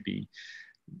think it should be.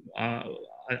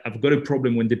 I've got a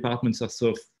problem when departments are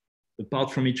sort of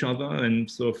apart from each other and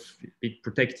sort of a bit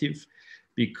protective,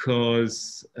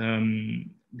 because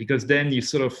then you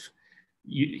sort of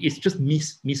it's just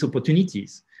miss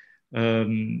opportunities.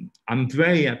 I'm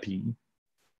very happy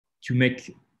to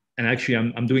make, and actually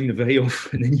I'm doing it very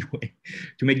often anyway,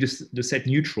 to make the set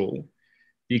neutral,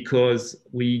 because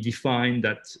we define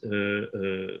that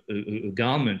a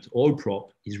garment or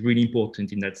prop is really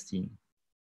important in that scene.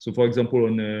 So, for example,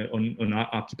 on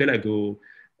Archipelago,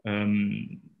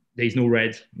 there is no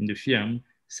red in the film.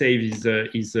 Save is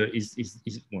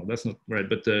well, that's not red,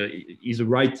 but he's a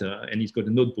writer and he's got a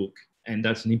notebook, and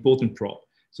that's an important prop.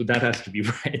 So that has to be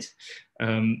red.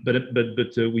 But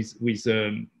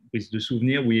with the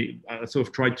souvenir, we sort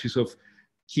of tried to sort of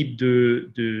keep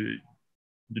the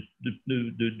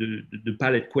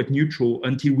palette quite neutral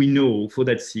until we know for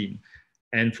that scene.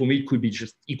 And for me, it could be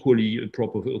just equally a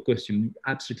prop of a costume,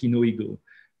 absolutely no ego.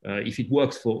 If it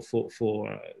works for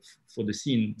the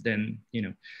scene, then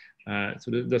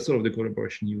so that's sort of the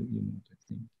collaboration you want, I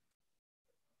think.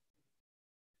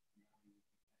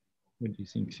 What do you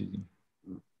think, Suzie?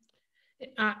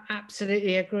 I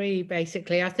absolutely agree.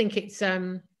 Basically, I think it's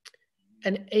an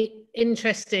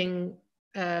interesting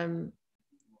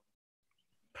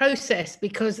process,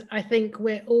 because I think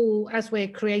we're all, as we're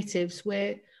creatives,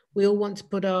 we all want to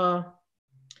put our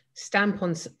stamp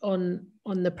on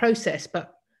the process,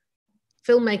 but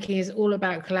filmmaking is all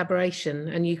about collaboration,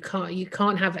 and you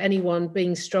can't have anyone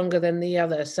being stronger than the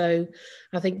other. So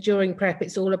I think during prep,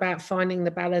 it's all about finding the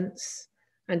balance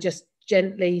and just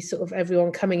gently sort of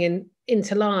everyone coming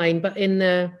into line, but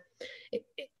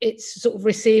it's sort of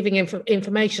receiving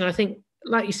information. I think,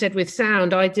 like you said, with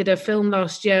sound, I did a film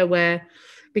last year where,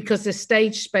 because the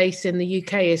stage space in the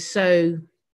UK is so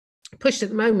pushed at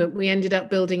the moment, we ended up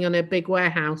building on a big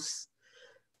warehouse,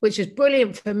 which is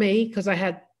brilliant for me because I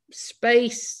had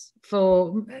space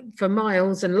for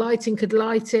miles and lighting could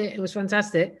light it. It was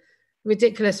fantastic.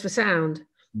 Ridiculous for sound.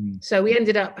 So we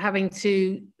ended up having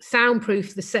to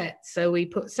soundproof the sets. So we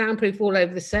put soundproof all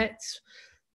over the sets,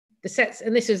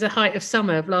 and this was the height of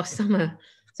summer of last summer.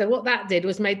 So what that did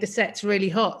was made the sets really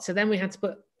hot. So then we had to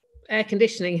put air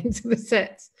conditioning into the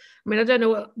sets. I mean, I don't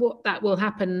know what that will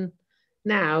happen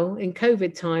now in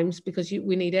COVID times, because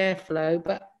we need airflow,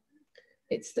 but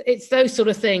it's those sort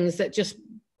of things that just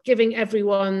giving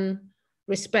everyone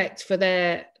respect for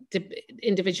their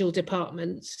individual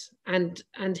departments and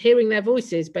hearing their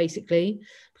voices, basically,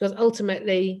 because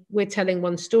ultimately we're telling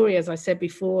one story, as I said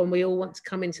before, and we all want to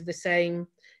come into the same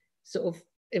sort of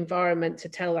environment to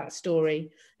tell that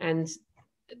story. And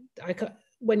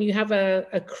when you have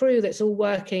a crew that's all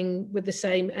working with the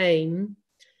same aim,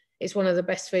 it's one of the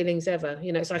best feelings ever.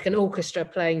 It's like an orchestra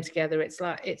playing together. It's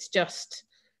like it's just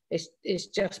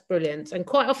brilliant. And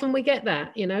quite often we get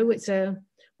that.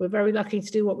 We're very lucky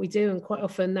to do what we do, and quite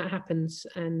often that happens.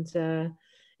 And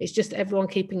it's just everyone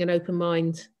keeping an open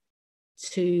mind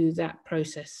to that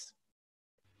process.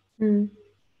 So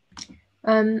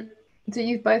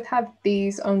you've both had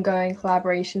these ongoing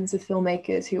collaborations with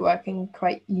filmmakers who work in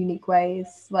quite unique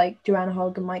ways, like Joanna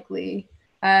Hogg and Mike Leigh.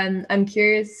 I'm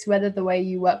curious whether the way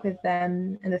you work with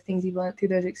them and the things you've learned through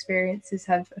those experiences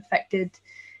have affected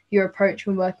your approach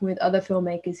when working with other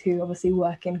filmmakers who obviously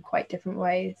work in quite different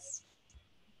ways.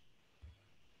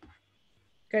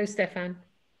 Go, Stéphane.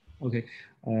 Okay.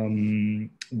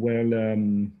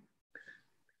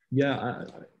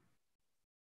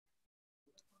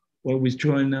 With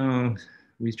Joanna,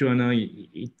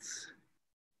 it's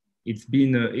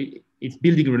been it's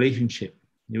building a relationship.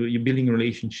 You're building a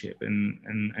relationship,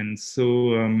 and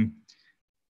so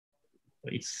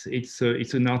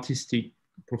it's an artistic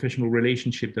professional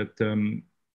relationship that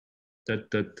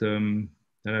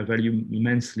I value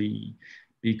immensely,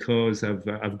 because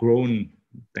I've grown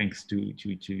thanks to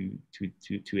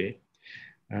it.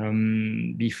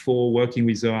 Before working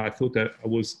with her, I thought that I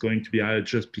was going to be hired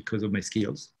just because of my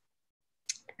skills,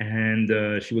 and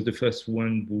she was the first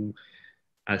one who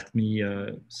asked me,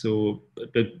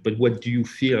 but what do you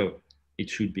feel it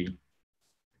should be?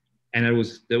 And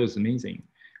that was amazing.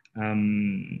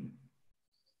 And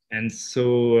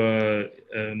so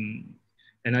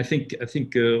and I think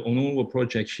on all our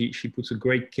projects she puts a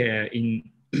great care in.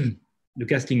 The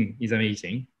casting is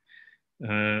amazing.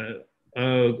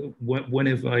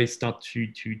 Whenever I start to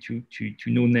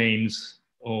know names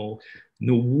or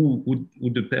know who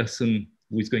the person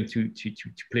who is going to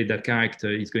play that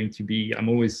character is going to be,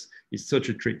 it's such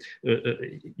a treat.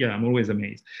 Yeah, I'm always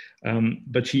amazed.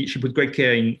 But she put great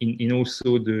care in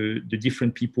also the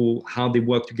different people, how they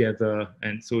work together,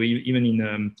 and so even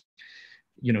in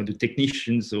the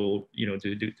technicians, or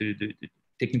the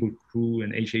technical crew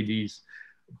and HADs,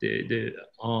 they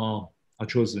are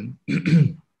chosen.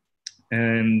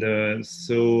 And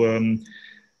so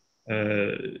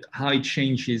how it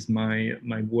changes my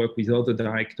work with other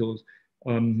directors.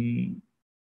 I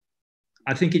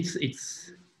think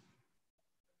it's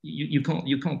you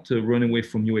can't run away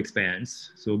from your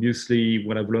experience. So obviously,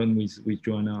 what I've learned with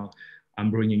Joanna, I'm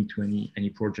bringing to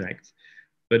any project,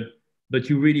 but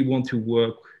you really want to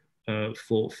work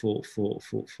for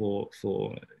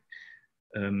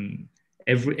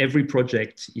every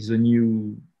project is a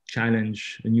new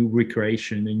challenge, a new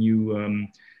recreation, a new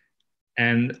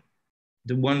and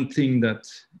the one thing that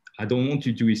I don't want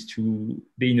to do is to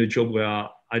be in a job where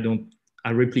I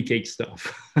replicate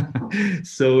stuff.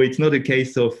 So it's not a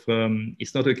case of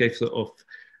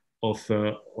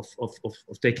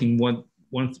taking one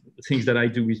things that I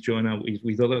do with Joanna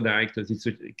with other directors. It's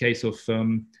a case of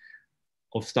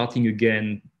starting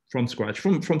again from scratch,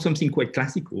 from something quite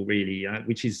classical, really,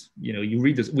 which is, you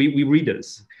read this, we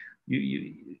readers,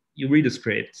 you read a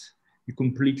script, you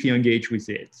completely engage with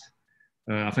it.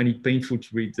 I find it painful to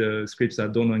read scripts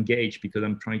that don't engage, because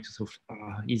I'm trying to sort of,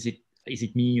 is it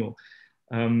me, or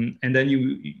and then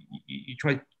you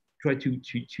try to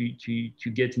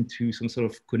get into some sort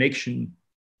of connection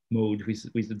mode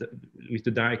with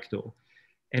the director,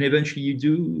 and eventually you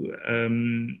do,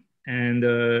 and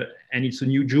it's a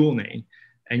new journey,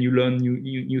 and you learn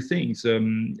new things.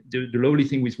 The lovely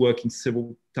thing with working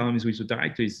several times with the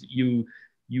director is you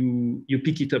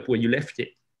pick it up where you left it.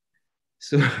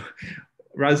 So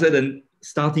rather than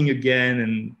starting again,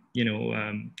 and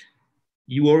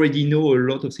you already know a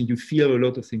lot of things, you feel a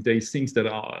lot of things. There is things that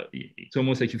are, it's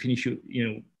almost like you finish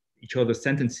each other's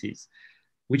sentences,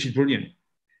 which is brilliant.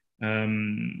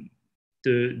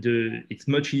 It's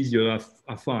much easier,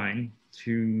 I find,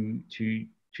 to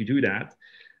do that.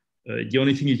 The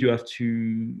only thing is you have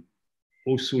to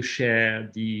also share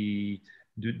the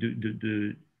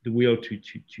will to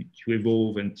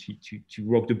evolve and to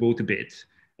rock the boat a bit,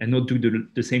 and not do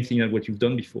the same thing as what you've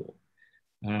done before,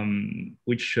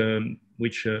 which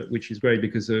is great,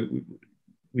 because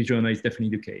with Joanna is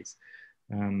definitely the case.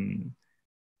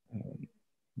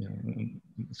 Yeah,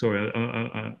 sorry,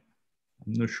 I'm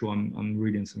not sure I'm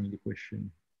really answering the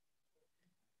question.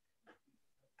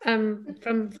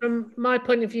 From my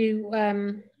point of view,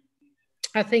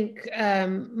 I think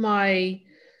my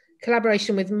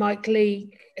collaboration with Mike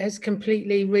Leigh has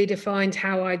completely redefined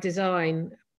how I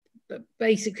design. But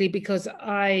basically, because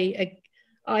I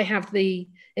have the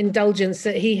indulgence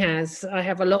that he has. I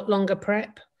have a lot longer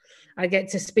prep. I get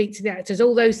to speak to the actors.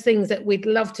 All those things that we'd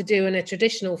love to do in a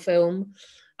traditional film,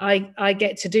 I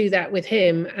get to do that with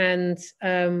him. And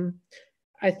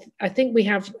I think we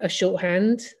have a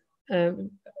shorthand,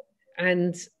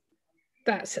 and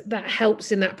that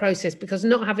helps in that process, because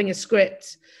not having a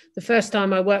script, the first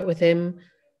time I worked with him,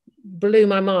 blew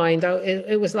my mind.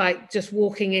 It was like just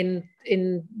walking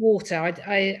in water.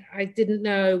 I didn't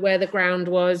know where the ground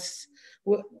was.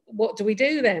 What do we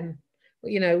do then?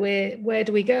 Where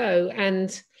do we go?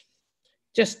 And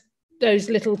just those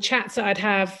little chats that I'd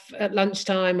have at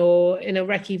lunchtime or in a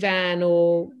recce van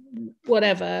or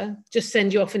whatever, just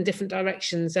send you off in different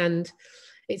directions. And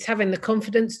it's having the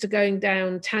confidence to going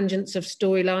down tangents of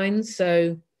storylines.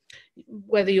 So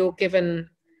whether you're given,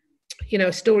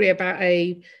 a story about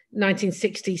a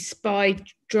 1960s spy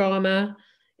drama,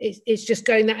 it's just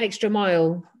going that extra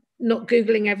mile, not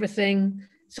Googling everything,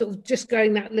 sort of just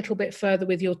going that little bit further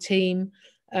with your team.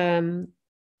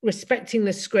 respecting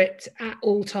the script at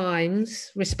all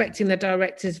times, respecting the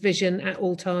director's vision at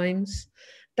all times.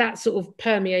 That sort of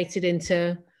permeated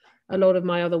into a lot of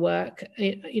my other work.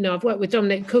 You know, I've worked with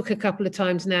Dominic Cook a couple of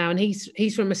times now, and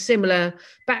he's from a similar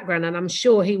background, and I'm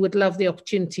sure he would love the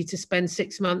opportunity to spend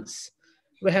 6 months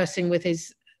rehearsing with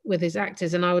his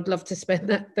actors, and I would love to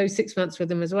spend those 6 months with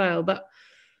them as well. But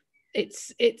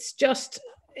it's just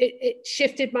it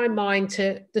shifted my mind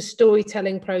to the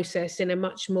storytelling process in a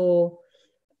much more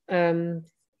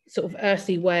sort of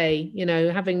earthy way, you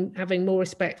know, having more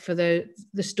respect for the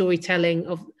storytelling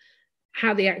of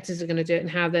how the actors are going to do it and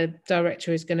how the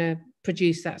director is going to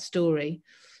produce that story.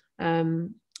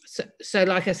 So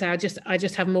like I say, I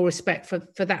just have more respect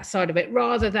for that side of it,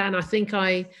 rather than, I think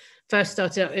I first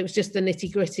started out, it was just the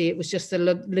nitty gritty, it was just the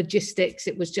logistics,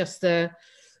 it was just the,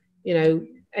 you know,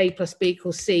 A plus B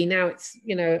equals C. Now it's,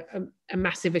 you know, a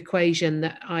massive equation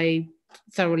that I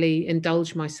thoroughly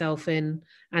indulge myself in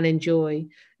and enjoy,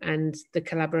 and the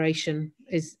collaboration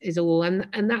is all,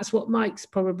 and that's what Mike's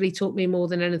probably taught me more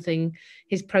than anything.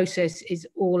 His process is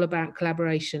all about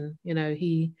collaboration. You know,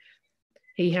 he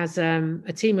has a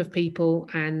team of people,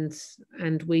 and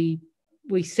we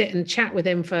sit and chat with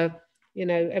him for, you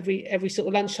know, every sort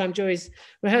of lunchtime during his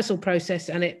rehearsal process,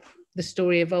 and the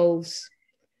story evolves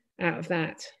out of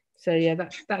that. So yeah,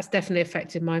 that's definitely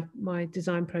affected my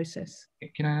design process.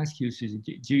 Can I ask you,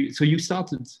 Suzie, so you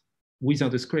started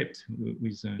without a script?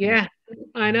 Yeah,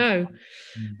 I know,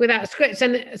 without scripts.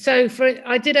 And so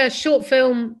I did a short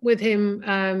film with him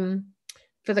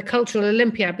for the Cultural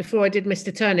Olympiad before I did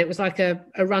Mr. Turner. It was like a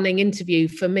running interview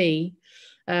for me.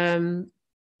 So,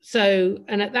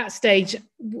 and at that stage,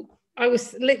 I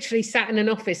was literally sat in an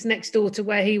office next door to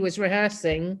where he was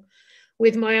rehearsing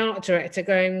with my art director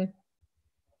going,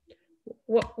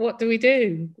 what do we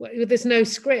do? There's no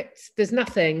script, there's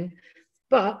nothing.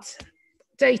 But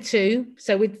day 2,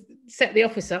 so we'd set the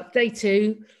office up. Day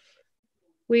 2,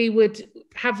 we would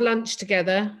have lunch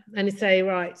together and he'd say,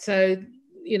 right, so,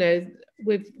 you know,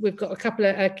 we've got a couple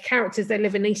of characters, they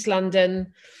live in East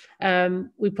London.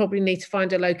 We probably need to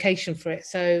find a location for it.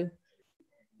 So,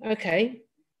 okay,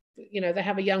 you know, they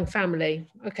have a young family.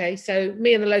 Okay, so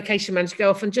me and the location manager go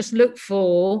off and just look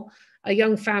for a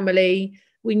young family.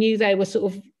 We knew they were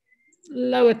sort of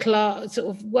lower class,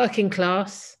 sort of working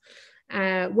class,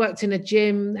 worked in a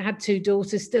gym, had 2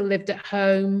 daughters, still lived at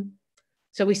home.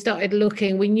 So we started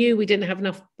looking. We knew we didn't have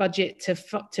enough budget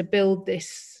to build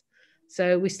this.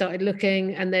 So we started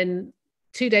looking, and then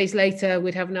 2 days later,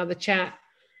 we'd have another chat.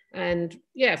 And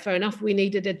yeah, fair enough, we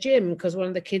needed a gym because one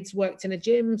of the kids worked in a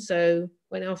gym. So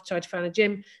went off, tried to find a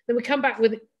gym. Then we come back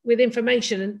with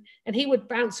information, and he would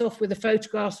bounce off with the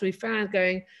photographs we found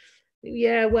going,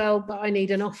 yeah, well, but I need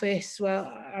an office. Well,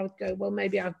 I would go, well,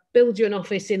 maybe I'll build you an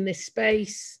office in this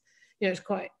space. You know, it's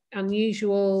quite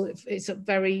unusual. It's a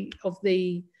very of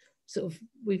the sort of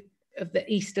the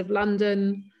east of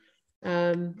London.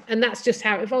 And that's just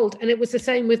how it evolved. And it was the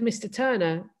same with Mr.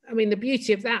 Turner. I mean, the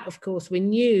beauty of that, of course, we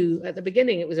knew at the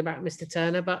beginning it was about Mr.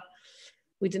 Turner, but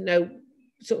we didn't know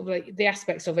sort of like the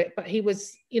aspects of it. But he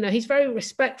was, you know, he's very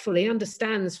respectful. He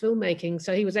understands filmmaking.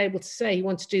 So he was able to say he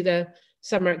wanted to do the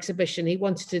summer exhibition. He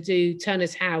wanted to do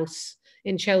Turner's House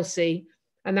in Chelsea.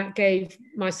 And that gave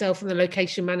myself and the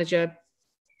location manager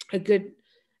a good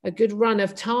run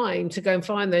of time to go and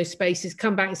find those spaces,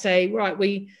 come back and say, right,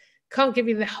 we can't give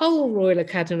you the whole Royal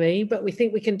Academy, but we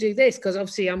think we can do this because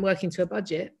obviously I'm working to a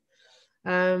budget.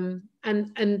 And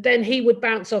then he would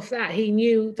bounce off that. He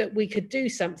knew that we could do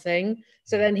something.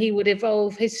 So then he would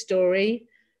evolve his story,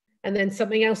 and then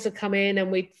something else would come in,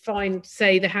 and we'd find,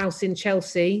 say, the house in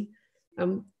Chelsea.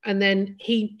 And then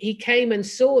he came and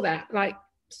saw that like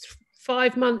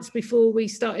 5 months before we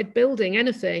started building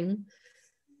anything,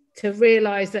 to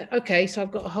realize that, okay, so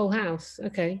I've got a whole house.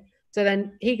 Okay. So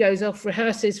then he goes off,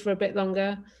 rehearses for a bit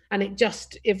longer, and it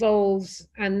just evolves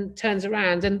and turns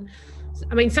around. And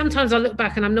I mean, sometimes I look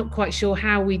back and I'm not quite sure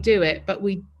how we do it, but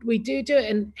we do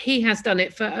it. And he has done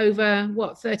it for over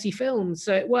 30 films.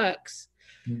 So it works.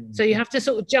 Mm-hmm. So you have to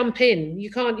sort of jump in.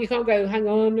 You can't go, hang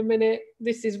on a minute,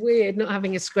 this is weird, not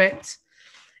having a script.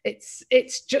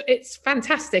 It's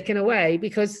fantastic in a way,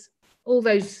 because all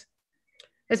those,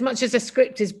 as much as a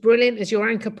script is brilliant as your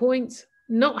anchor point,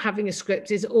 not having a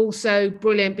script is also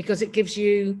brilliant because it gives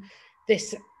you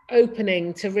this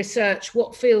opening to research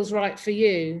what feels right for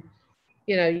you.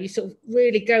 You know, you sort of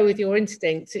really go with your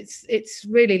instincts. It's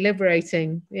really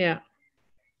liberating. Yeah.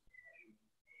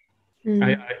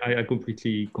 I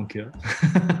completely concur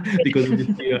because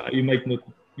you might not.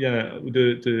 Yeah,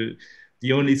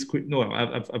 the only script. No,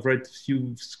 I've read a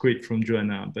few scripts from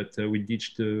Joanna, but we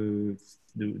ditched the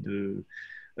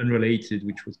unrelated,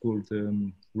 which was called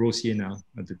Rosiena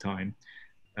at the time.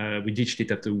 We ditched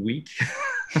it after a week.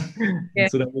 Yeah.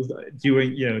 So that was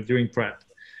during prep.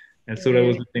 And so that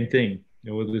was the same thing.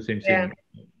 It was the same thing.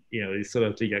 It's sort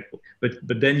of like,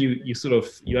 but then you sort of,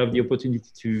 you have the opportunity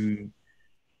to,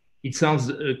 it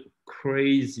sounds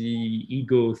crazy,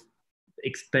 ego,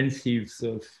 expensive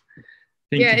sort of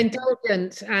thing. Yeah,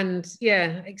 indulgent and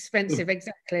expensive,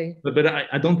 exactly. But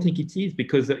I don't think it is,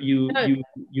 because you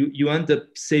end up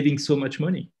saving so much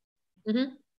money.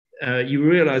 Mm-hmm. You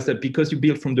realize that because you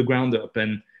build from the ground up,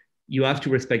 and you have to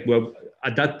respect, well,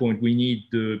 at that point we need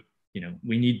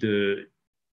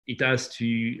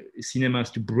cinema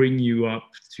has to bring you up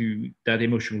to that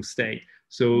emotional state.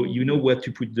 So you know where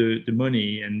to put the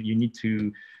money, and you need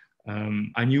to,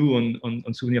 I knew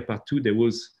on Souvenir Part 2,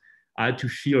 I had to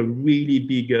fill a really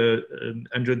big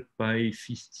 100 by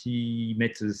 50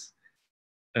 meters,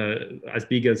 as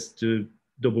big as the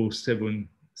 007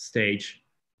 stage.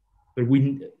 But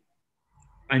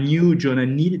I knew Jonah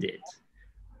needed it.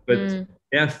 But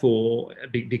therefore,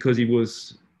 because it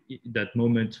was that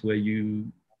moment where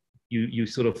you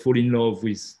sort of fall in love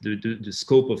with the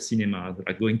scope of cinema,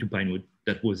 like going to Pinewood,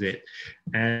 that was it.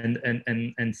 And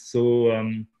so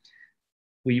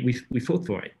we fought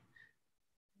for it.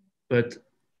 But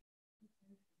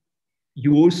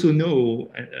you also know,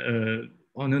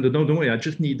 oh no, don't worry, I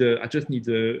just need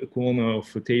a corner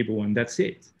of a table, and that's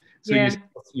it. So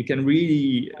you can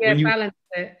really balance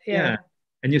it.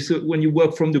 And so when you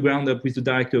work from the ground up with the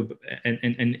director,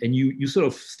 and you sort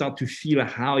of start to feel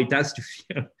how it has to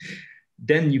feel,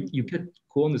 then you cut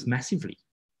corners massively.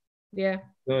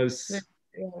 Because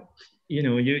you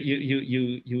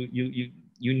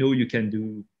can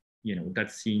do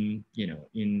that scene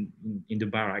in the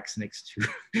barracks next to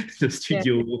the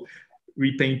studio,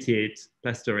 repaint it,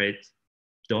 plaster it,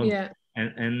 done.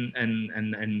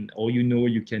 And or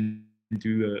you can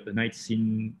do a night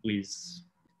scene with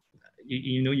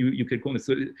you can corner.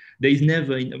 So there is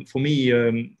never, for me,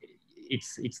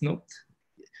 it's not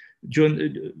John,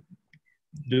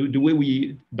 the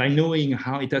way by knowing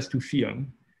how it has to feel,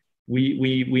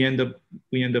 we end up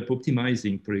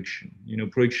optimizing production,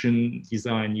 production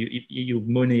design, you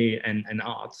money and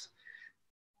art.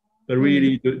 But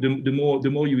really, the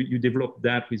more you develop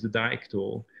that with the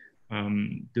director,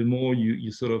 the more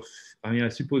you sort of, I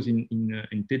suppose in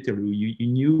Peterloo, you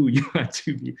knew you had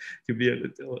to be able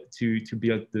to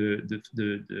build the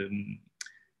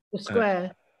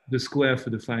square for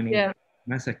the final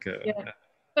massacre.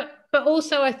 But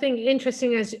also, I think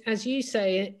interesting, as you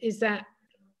say, is that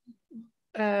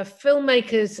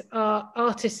filmmakers are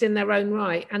artists in their own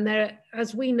right, and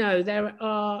as we know, there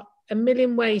are a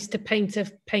million ways to paint a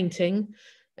painting,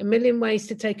 a million ways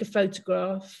to take a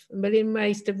photograph, a million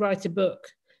ways to write a book.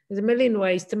 There's a million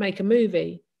ways to make a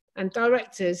movie, and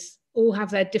directors all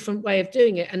have their different way of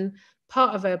doing it. And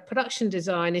part of a production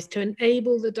design is to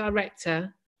enable the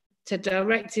director to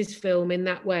direct his film in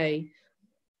that way.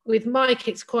 With Mike,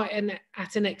 it's quite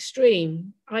at an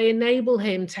extreme. I enable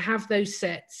him to have those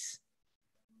sets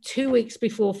 2 weeks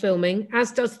before filming,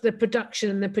 as does the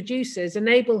production and the producers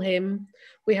enable him.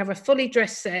 We have a fully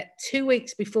dressed set 2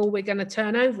 weeks before we're going to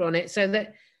turn over on it, so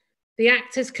that the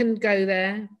actors can go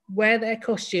there, wear their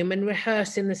costume and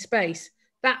rehearse in the space.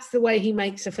 That's the way he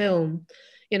makes a film,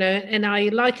 and I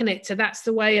liken it to, that's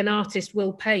the way an artist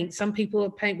will paint. Some people will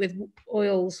paint with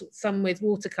oils, some with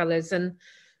watercolors, and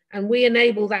we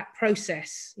enable that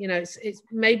process. It's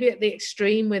maybe at the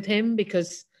extreme with him,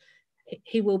 because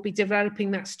he will be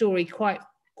developing that story quite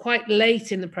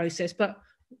late in the process. But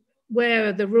where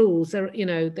are the rules?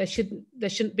 There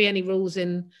shouldn't be any rules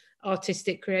in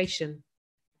artistic creation.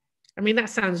 I mean, that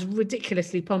sounds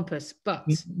ridiculously pompous, but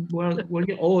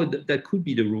that could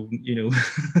be the rule,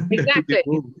 Exactly.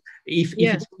 If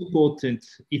it's important,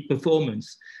 if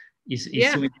performance is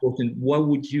so important, why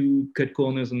would you cut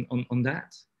corners on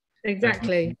that?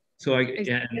 Exactly. I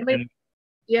mean,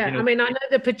 I know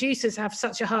the producers have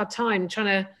such a hard time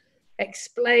trying to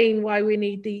explain why we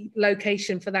need the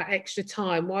location for that extra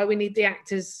time, why we need the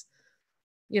actors,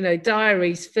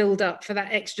 diaries filled up for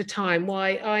that extra time,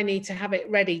 why I need to have it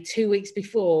ready 2 weeks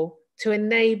before to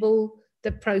enable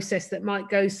the process that Mike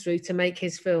goes through to make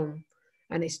his film.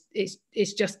 And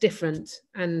it's just different,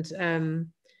 and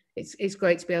it's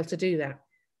great to be able to do that.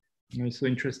 It's so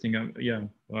interesting.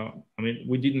 Well, I mean,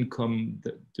 we didn't come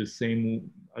the same,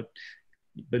 but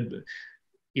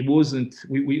it wasn't.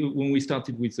 When we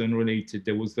started with Unrelated,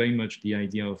 there was very much the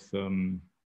idea of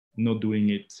not doing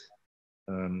it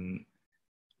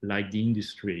like the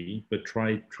industry, but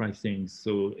try things.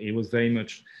 So it was very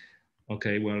much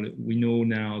okay, well, we know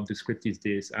now the script is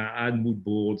this. I add mood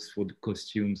boards for the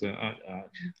costumes.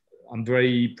 I'm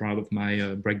very proud of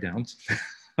my breakdowns.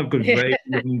 I've got very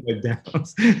long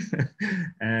breakdowns.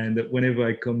 And whenever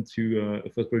I come to a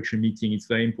first production meeting, it's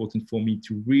very important for me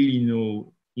to really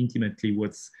know intimately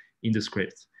what's in the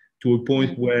script, to a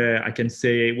point where I can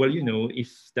say, well, you know,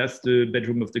 if that's the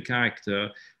bedroom of the character,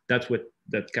 that's what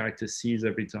that character sees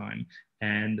every time.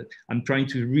 And I'm trying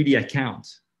to really account.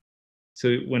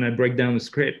 So when I break down the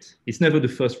script, it's never the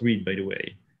first read, by the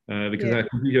way, because I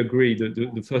completely agree.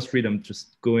 The first read, I'm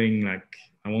just going like,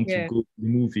 I want to go to the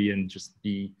movie and just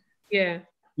be,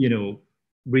 you know,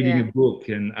 reading a book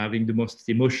and having the most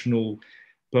emotional,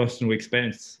 personal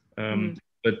experience.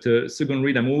 But second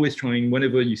read, I'm always trying,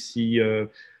 whenever you see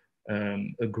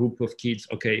a group of kids,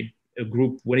 okay, a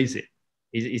group, what is it?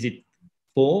 Is it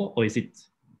 4 or is it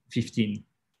 15?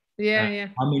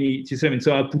 How many?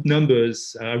 So I put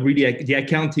numbers. Really, the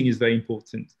accounting is very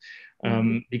important,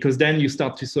 because then you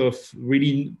start to sort of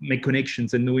really make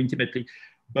connections and know intimately.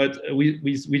 But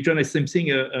we've done the same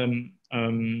thing,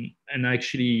 and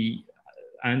actually,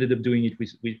 I ended up doing it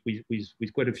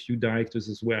with quite a few directors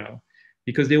as well,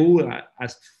 because they all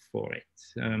asked for it.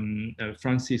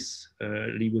 Francis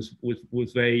Lee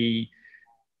was very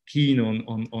keen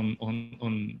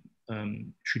on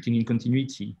shooting in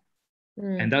continuity.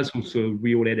 And that's also a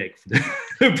real headache for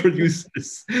the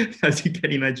producers, as you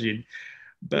can imagine.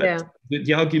 But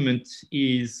the argument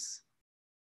is,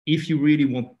 if you really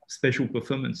want special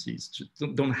performances,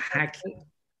 just don't hack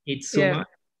it so much.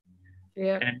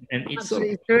 And it's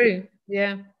absolutely true.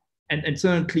 And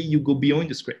certainly you go beyond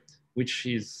the script, which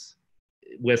is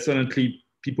where certainly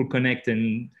people connect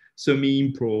and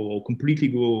semi-impro or completely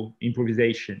go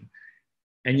improvisation.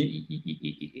 And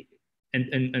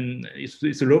and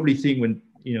it's a lovely thing when,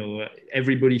 you know,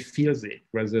 everybody feels it,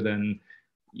 rather than,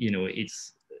 you know,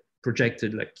 it's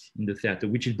projected like in the theater,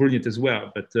 which is brilliant as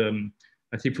well. But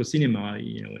I think for cinema,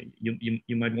 you know,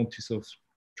 you might want to sort of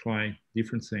try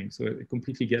different things. So I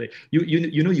completely get it.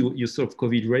 You know, you're sort of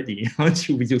COVID ready, aren't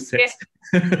you, with your sets?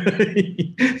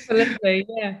 Absolutely,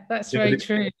 that's very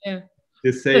true.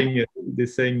 They're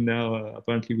saying now,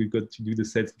 apparently we've got to do the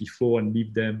sets before and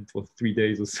leave them for 3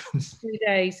 days or something. 3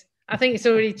 days. I think it's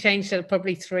already changed to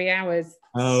probably 3 hours.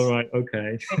 Oh, right.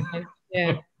 Okay.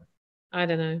 I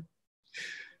don't know.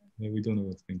 Yeah, we don't know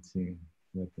what's going to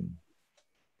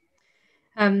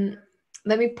happen.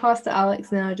 Let me pass to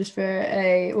Alex now, just for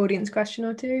a audience question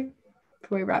or two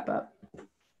before we wrap up.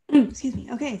 Excuse me.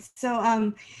 Okay,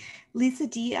 so Lisa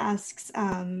D asks,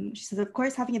 she says, of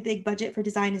course, having a big budget for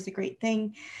design is a great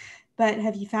thing, but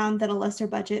have you found that a lesser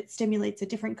budget stimulates a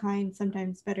different kind,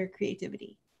 sometimes better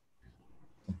creativity?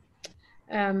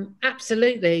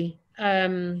 Absolutely.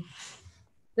 The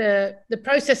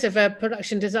process of a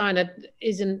production designer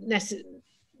isn't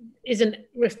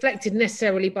reflected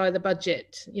necessarily by the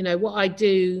budget. You know, what I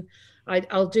do,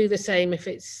 I'll do the same if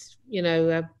it's, you know,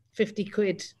 a 50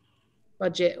 quid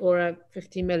budget or a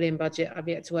 50 million budget. I've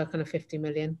yet to work on a 50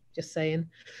 million, just saying.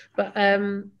 But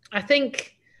I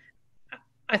think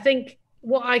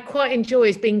what I quite enjoy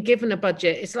is being given a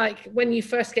budget. It's like when you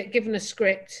first get given a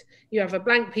script, you have a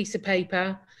blank piece of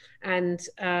paper, and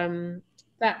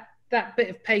that bit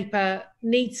of paper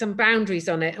needs some boundaries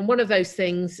on it. And one of those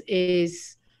things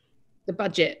is the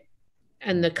budget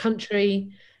and the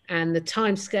country and the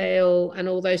time scale and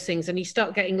all those things. And you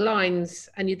start getting lines,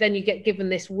 and then you get given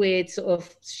this weird sort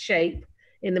of shape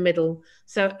in the middle.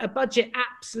 So a budget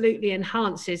absolutely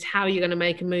enhances how you're going to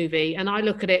make a movie. And I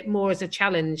look at it more as a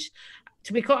challenge.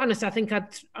 To be quite honest, I think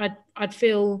I'd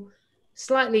feel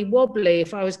slightly wobbly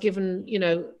if I was given, you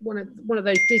know, one of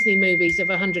those Disney movies of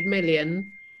 100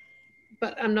 million.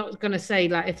 But I'm not going to say,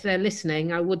 like, if they're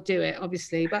listening, I would do it,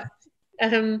 obviously. But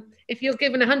if you're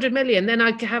given 100 million, then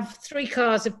I'd have 3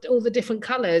 cars of all the different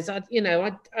colors. I'd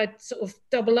sort of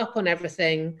double up on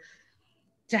everything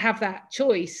to have that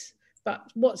choice. But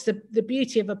what's the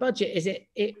beauty of a budget is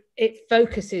it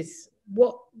focuses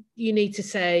what you need to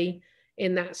say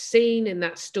in that scene, in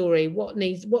that story,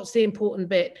 what's the important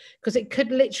bit, because it could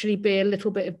literally be a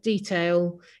little bit of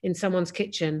detail in someone's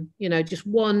kitchen, you know, just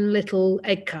one little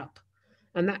egg cup.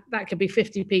 And that could be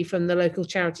 50p from the local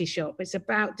charity shop. It's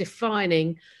about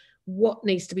defining what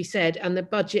needs to be said, and the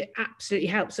budget absolutely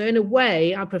helps. So in a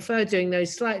way, I prefer doing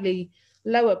those slightly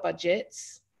lower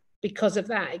budgets because of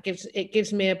that. It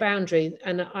gives me a boundary,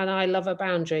 and I love a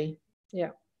boundary. Yeah.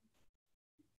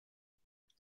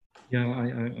 Yeah,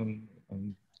 I'm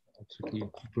absolutely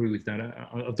agree with that.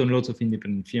 I've done lots of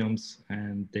independent films,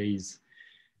 and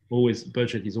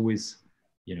budget is always,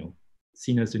 you know,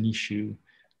 seen as an issue.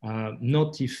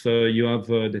 not if you have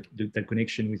that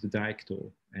connection with the director,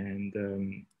 and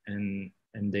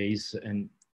there is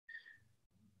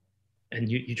and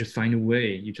you just find a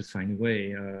way. You just find a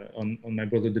way. On My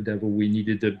Brother the Devil, we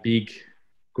needed a big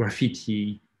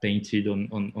graffiti painted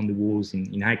on the walls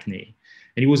in Hackney,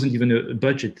 and it wasn't even a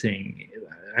budget thing.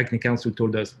 Hackney Council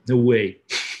told us no way,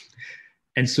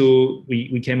 and so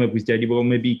we came up with the idea, well,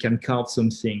 maybe you can carve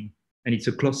something, and it's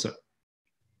a closer.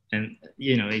 And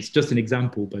it's just an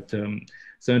example, but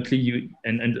certainly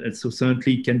so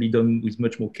certainly it can be done with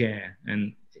much more care.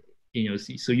 And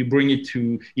so you bring it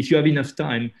to, if you have enough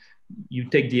time, you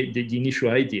take the initial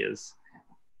ideas,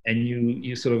 and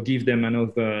you sort of give them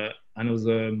another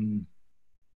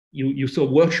you sort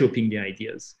of workshopping the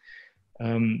ideas.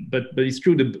 But it's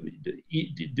true,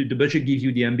 the budget gives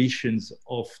you the ambitions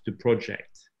of the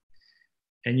project,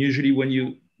 and usually when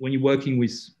you're working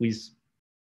with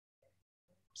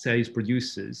serious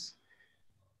producers,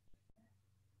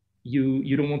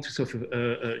 you don't want to sort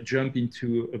of jump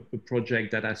into a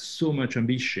project that has so much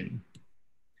ambition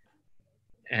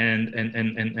and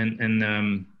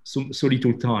so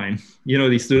little time.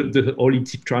 This the holy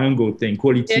triangle thing: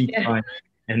 quality, time,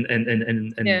 and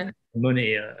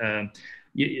money.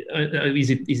 Is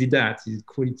it that? Is it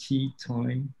quality,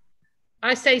 time?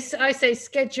 I say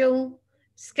schedule.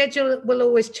 Schedule will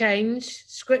always change.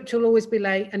 Script will always be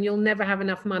late, and you'll never have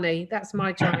enough money. That's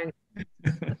my triangle.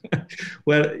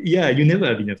 Well, yeah, you never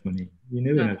have enough money. You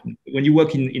never have. When you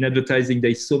work in advertising, there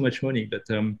is so much money, but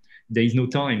there is no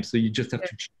time. So you just have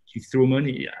to throw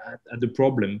money at the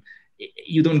problem.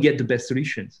 You don't get the best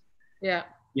solutions. Yeah.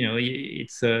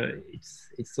 It's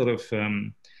sort of.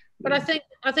 But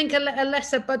I think a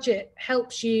lesser budget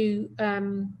helps you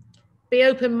be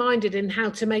open-minded in how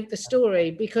to make the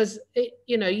story, because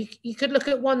you could look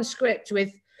at one script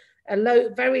with a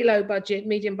very low budget,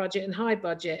 medium budget, and high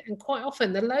budget, and quite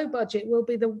often the low budget will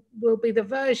be the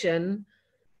version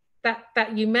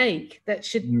that you make that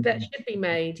should be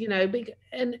made.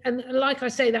 And like I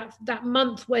say, that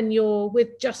month when you're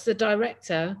with just the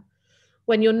director,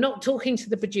 when you're not talking to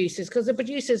the producers, because the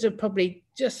producers would probably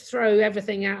just throw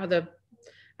everything out of the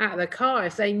car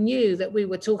if they knew that we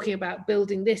were talking about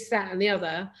building this, that, and the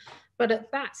other. But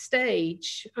at that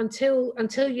stage, until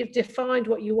you've defined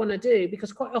what you want to do,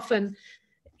 because quite often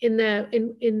in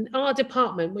our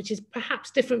department, which is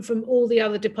perhaps different from all the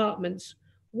other departments,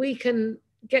 we can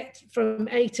get from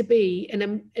A to B in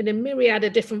a myriad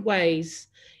of different ways.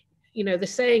 The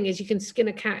saying is you can skin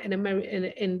a cat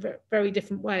in very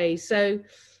different ways. So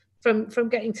from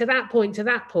getting to that point,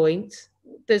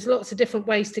 there's lots of different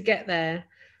ways to get there.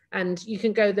 And you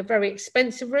can go the very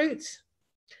expensive route,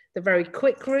 the very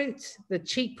quick route, the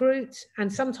cheap route.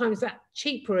 And sometimes that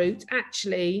cheap route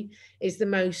actually is the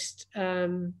most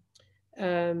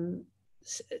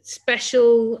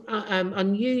special,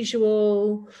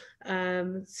 unusual,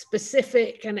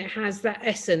 specific, and it has that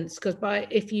essence. Because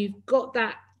if you've got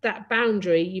that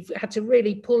boundary, you've had to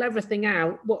really pull everything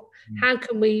out. How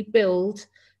can we build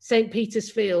St.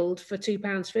 Peter's Field for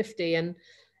 £2.50?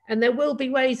 And there will be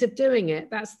ways of doing it.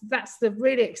 That's the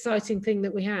really exciting thing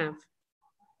that we have.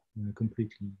 Yeah,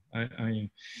 completely. I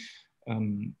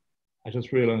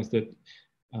just realized that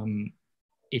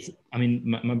it's. I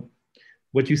mean,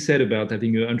 what you said about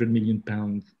having £100 million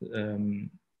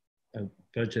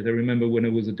budget. I remember when I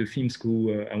was at the film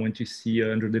school, I went to see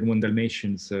 101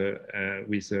 Dalmatians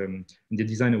with the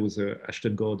designer was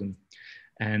Ashton Gordon,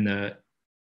 and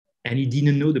he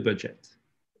didn't know the budget.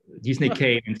 Disney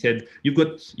came and said, "You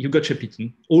got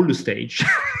Shepperton, all the stage,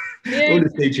 all the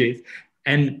stages."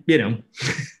 And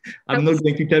I'm not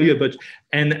going to tell you about,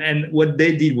 and what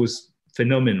they did was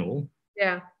phenomenal.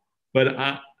 Yeah. But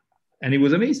and it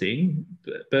was amazing.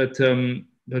 But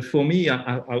for me,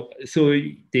 so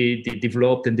they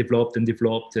developed, and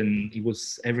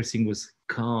everything was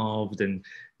carved, and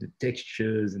the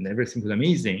textures and everything was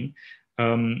amazing.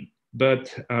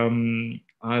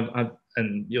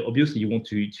 Obviously you want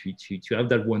to have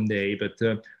that one day, but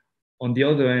on the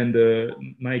other hand,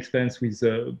 my experience with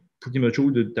pretty much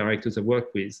all the directors I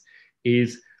work with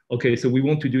is, okay, so we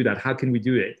want to do that. How can we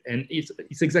do it? And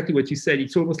it's exactly what you said.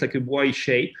 It's almost like a Y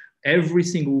shape. Every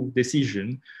single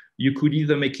decision, you could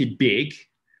either make it big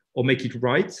or make it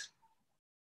right.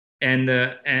 And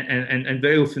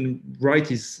very often right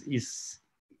is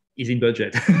in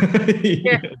budget.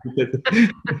 Yeah.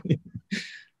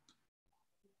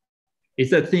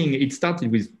 It's that thing. It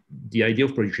started with the idea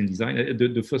of production design.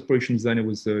 The first production designer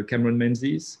was Cameron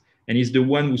Menzies, and he's the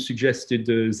one who suggested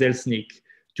Zelznick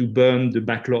to burn the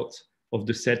backlot of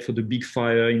the set for the big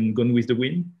fire in Gone with the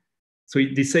Wind. So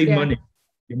they save money.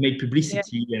 he made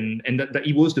publicity, and that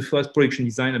he was the first production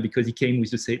designer because he came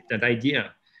with that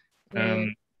idea.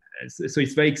 So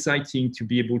it's very exciting to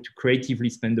be able to creatively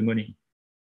spend the money.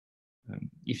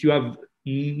 If you have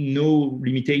no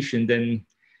limitation, then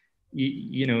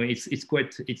you know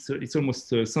it's almost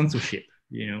censorship.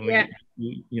 You know.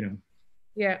 You know.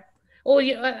 Yeah. Or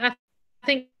I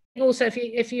think also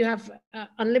if you have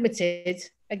unlimited,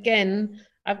 again,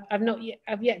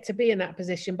 I've yet to be in that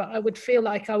position, but I would feel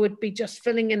like I would be just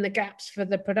filling in the gaps for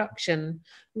the production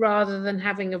rather than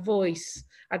having a voice.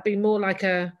 I'd be more like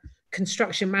a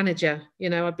construction manager, you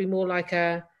know. I'd be more like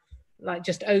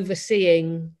just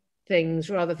overseeing things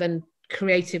rather than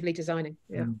creatively designing.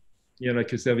 Yeah,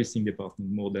 like a servicing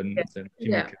department more than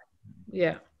filmmaker.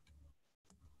 Yeah.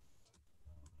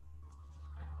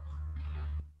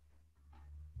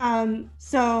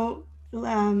 So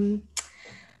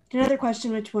another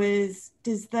question, which was,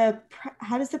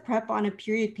 how does the prep on a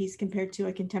period piece compare to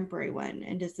a contemporary one,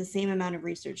 and does the same amount of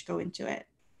research go into it?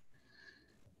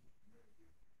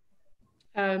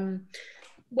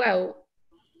 Well,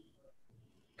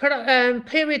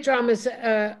 period dramas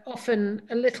are often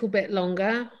a little bit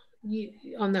longer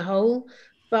on the whole,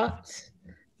 but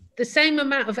the same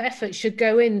amount of effort should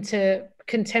go into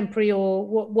contemporary or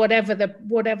whatever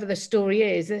the story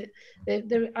is.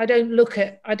 When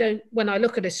I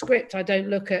look at a script, I don't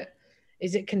look at,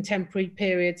 is it contemporary,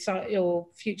 period, or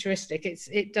futuristic. It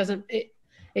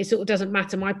sort of doesn't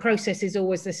matter. My process is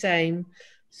always the same.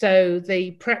 So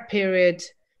the prep period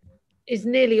is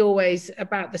nearly always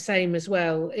about the same as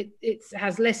well. It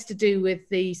has less to do with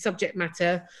the subject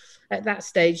matter at that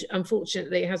stage.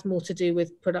 Unfortunately, it has more to do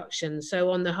with production.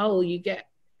 So on the whole, you get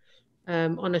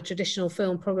on a traditional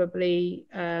film probably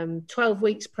 12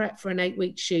 weeks prep for an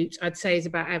 8-week shoot, I'd say, is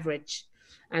about average,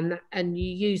 and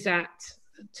you use that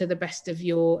to the best of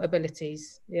your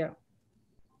abilities. Yeah,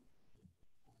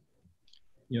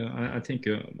 I think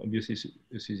obviously,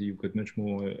 Suzie, you've got much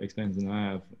more experience than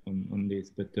I have on this,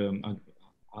 but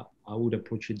I would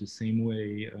approach it the same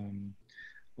way.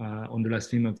 On the last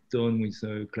film I've done with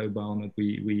Cloud Barnett,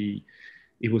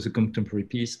 it was a contemporary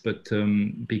piece, but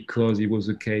because it was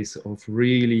a case of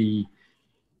really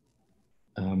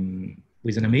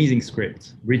with an amazing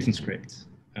written script,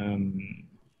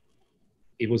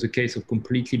 it was a case of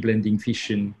completely blending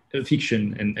fiction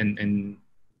and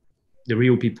the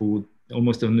real people,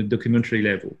 almost on a documentary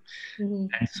level.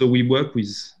 And so we work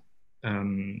with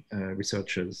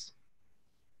researchers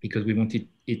because we wanted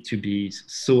it to be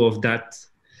so of that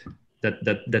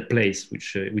place,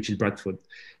 which is Bradford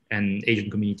and Asian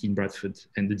community in Bradford,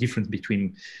 and the difference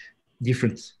between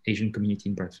different Asian community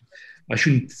in Bradford. I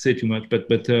shouldn't say too much, but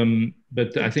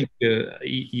I think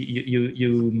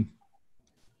you.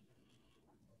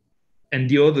 And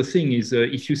the other thing is,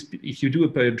 if you do a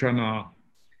period drama,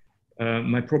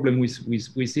 my problem with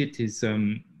it is,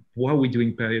 why are we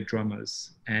doing period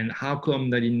dramas, and how come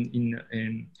that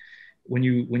in when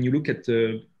you look at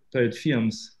period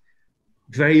films,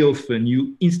 very often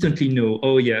you instantly know,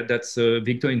 oh yeah, that's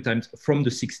Victorian times from the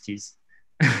 60s.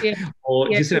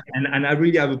 And I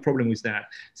really have a problem with that.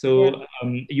 So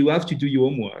you have to do your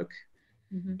homework,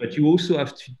 but you also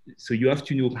have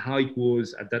to know how it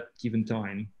was at that given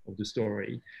time of the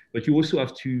story, but you also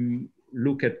have to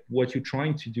look at what you're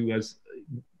trying to do. As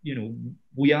you know,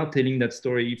 we are telling that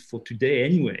story for today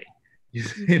anyway.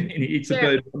 It's a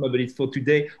period drama, but it's for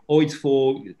today, or it's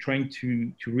for trying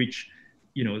to reach,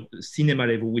 you know, cinema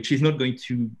level, which is not going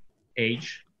to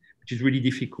age, which is really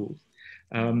difficult.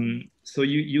 So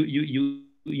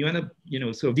you end up, you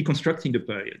know, sort of deconstructing the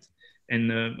period.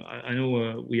 And I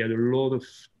know we had a lot of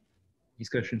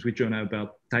discussions with Jonah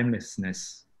about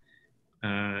timelessness,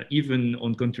 even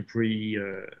on contemporary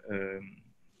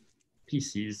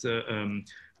pieces.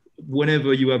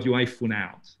 Whenever you have your iPhone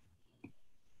out,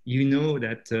 you know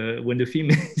that when the film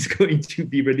is going to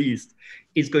be released,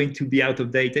 it's going to be out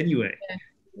of date anyway.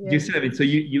 You see what I mean? So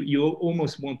you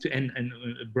almost want to, and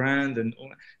a brand, and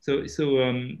all, so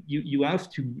you have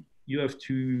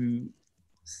to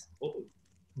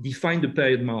define the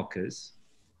period markers,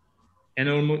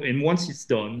 and once it's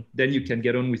done, then you can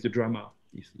get on with the drama,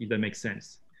 if that makes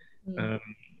sense.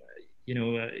 You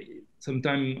know,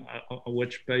 sometimes I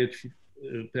watch period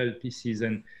pieces,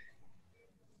 and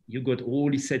you got all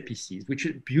these set pieces, which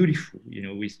are beautiful, you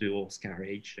know, with the horse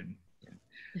carriage, and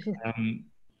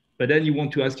but then you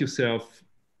want to ask yourself,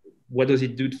 what does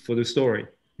it do for the story?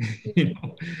 You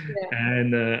know?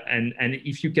 And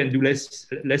if you can do less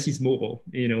is more,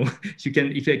 you know.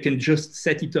 If I can just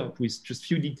set it up with just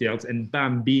few details and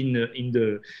bam, be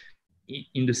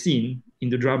in the scene, in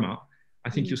the drama, I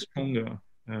think you're stronger.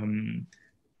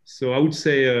 So I would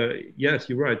say, yes,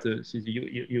 you're right.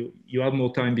 You have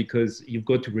more time because you've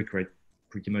got to recreate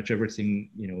pretty much everything,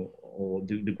 or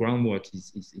the groundwork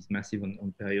is massive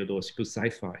on period or super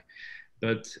sci-fi.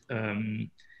 But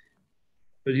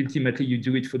ultimately you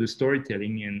do it for the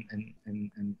storytelling,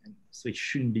 and so it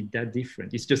shouldn't be that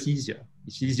different. It's just easier.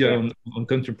 It's easier on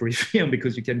contemporary film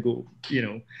because you can go,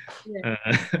 you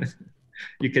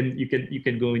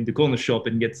can go in the corner shop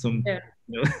and get some. I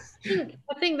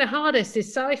think the hardest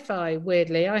is sci-fi.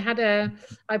 Weirdly, I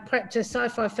prepped a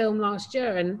sci-fi film last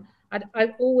year, and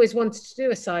I always wanted to do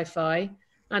a sci-fi,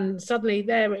 and suddenly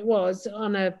there it was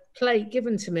on a plate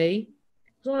given to me.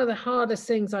 It was one of the hardest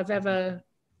things I've ever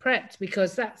prepped,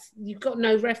 because you've got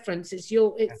no reference. It's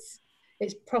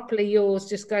properly yours,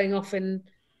 just going off in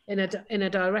a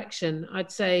direction.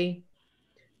 I'd say,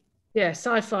 yeah,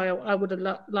 sci-fi. I would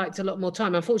have liked a lot more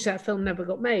time. Unfortunately, that film never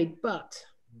got made, but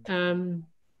I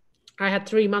had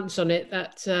 3 months on it,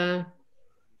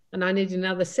 and I needed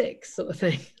another 6, sort of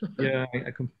thing.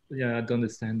 I'd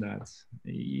understand that.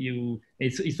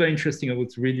 It's very interesting. I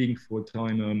was reading for a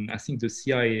time. I think the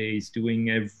CIA is doing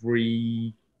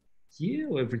every year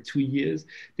or every 2 years.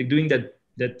 They're doing that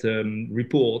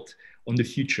report on the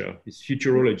future. It's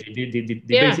futurology. They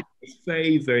basically, it's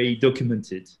very, very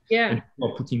documented. Yeah. And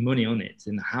people are putting money on it.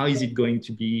 And how is it going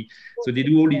to be? So they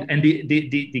do all this, and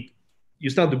they you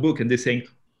start the book and they're saying,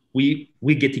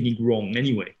 we're getting it wrong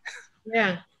anyway.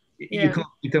 Yeah. You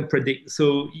can't predict.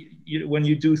 So when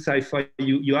you do sci-fi,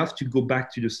 you have to go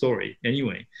back to the story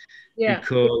anyway. Yeah.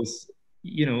 Because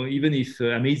even if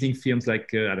amazing films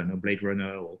like I don't know, Blade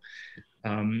Runner, or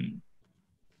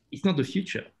it's not the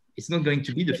future. It's not going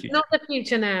to be the future. It's not the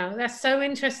future now. That's so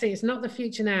interesting. It's not the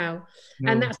future now.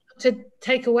 No. And that's to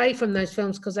take away from those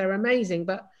films because they're amazing.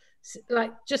 But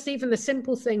like just even the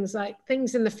simple things, like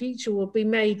things in the future will be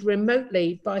made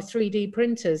remotely by 3D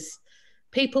printers.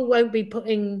 People won't be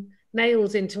putting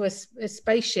nails into a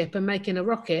spaceship and making a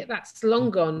rocket. That's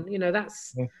long gone.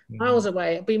 That's miles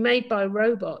away. It'll be made by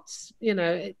robots.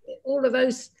 All of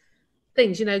those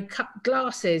things, cut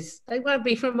glasses, they won't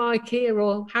be from IKEA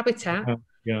or Habitat.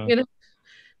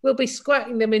 We'll be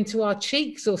squirting them into our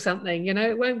cheeks or something.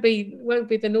 It won't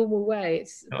be the normal way.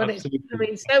 It's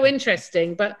so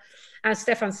interesting. But as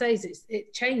Stéphane says,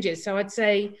 it changes. So I'd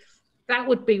say that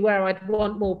would be where I'd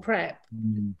want more prep.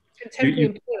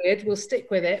 Contemporary period, we'll stick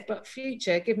with it, but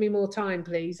future, give me more time,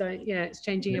 please. It's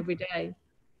changing every day.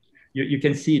 You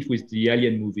can see it with the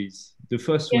Alien movies. The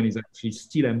first one is actually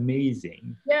still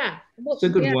amazing. Yeah.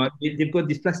 Second one, they've got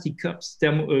these plastic cups,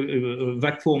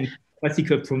 vacuum plastic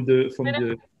cup from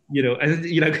the and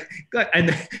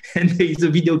there is a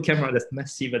video camera that's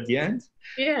massive at the end.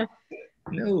 Yeah.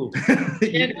 No.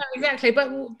 No, exactly. But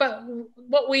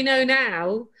what we know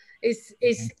now is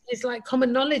like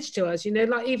common knowledge to us.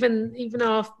 Like even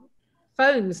our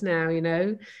phones now.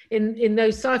 In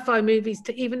those sci-fi movies,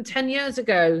 to even 10 years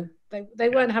ago, they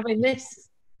weren't having this.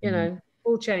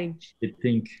 All change. I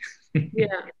think.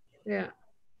 Yeah.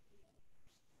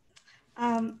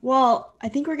 Well, I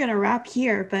think we're going to wrap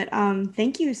here, but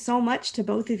thank you so much to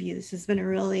both of you. This has been a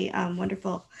really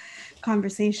wonderful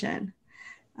conversation.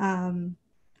 For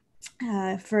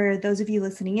those of you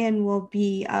listening in, we'll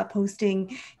be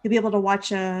posting, you'll be able to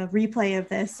watch a replay of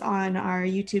this on our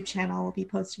YouTube channel. We'll be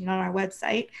posting it on our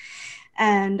website.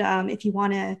 And if you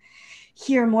want to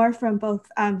hear more from both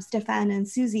Stéphane and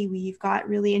Suzie, we've got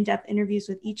really in-depth interviews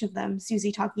with each of them.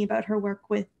 Suzie talking about her work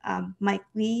with Mike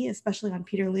Leigh, especially on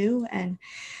Peterloo, and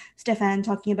Stéphane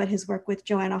talking about his work with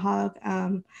Joanna Hogg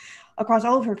across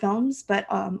all of her films, but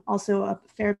also a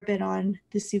fair bit on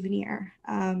The Souvenir.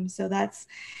 So that's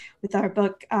with our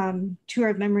book, Tour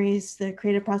of Memories, the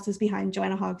creative process behind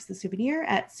Joanna Hogg's The Souvenir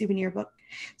at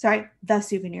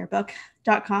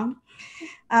thesouvenirbook.com.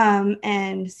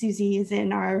 And Suzie is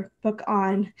in our book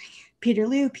on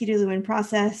Peterloo in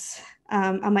Process,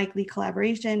 a Mike Leigh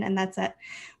collaboration, and that's at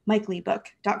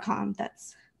MikeLeighBook.com.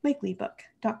 That's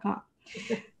MikeLeighBook.com.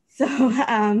 So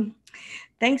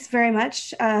thanks very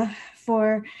much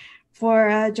for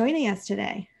joining us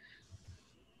today.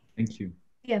 Thank you.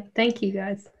 Yeah, thank you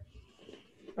guys.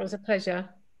 It was a pleasure.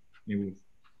 It was.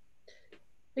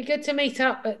 Be good to meet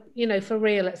up, for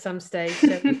real at some stage.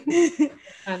 So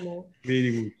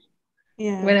really would.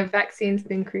 Yeah. When a vaccine's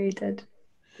been created.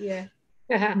 Yeah.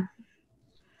 All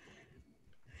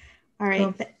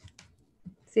right. Cool.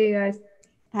 See you guys.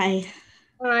 Bye.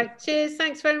 All right. Cheers.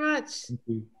 Thanks very much. Thank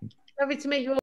you. Lovely to meet you all.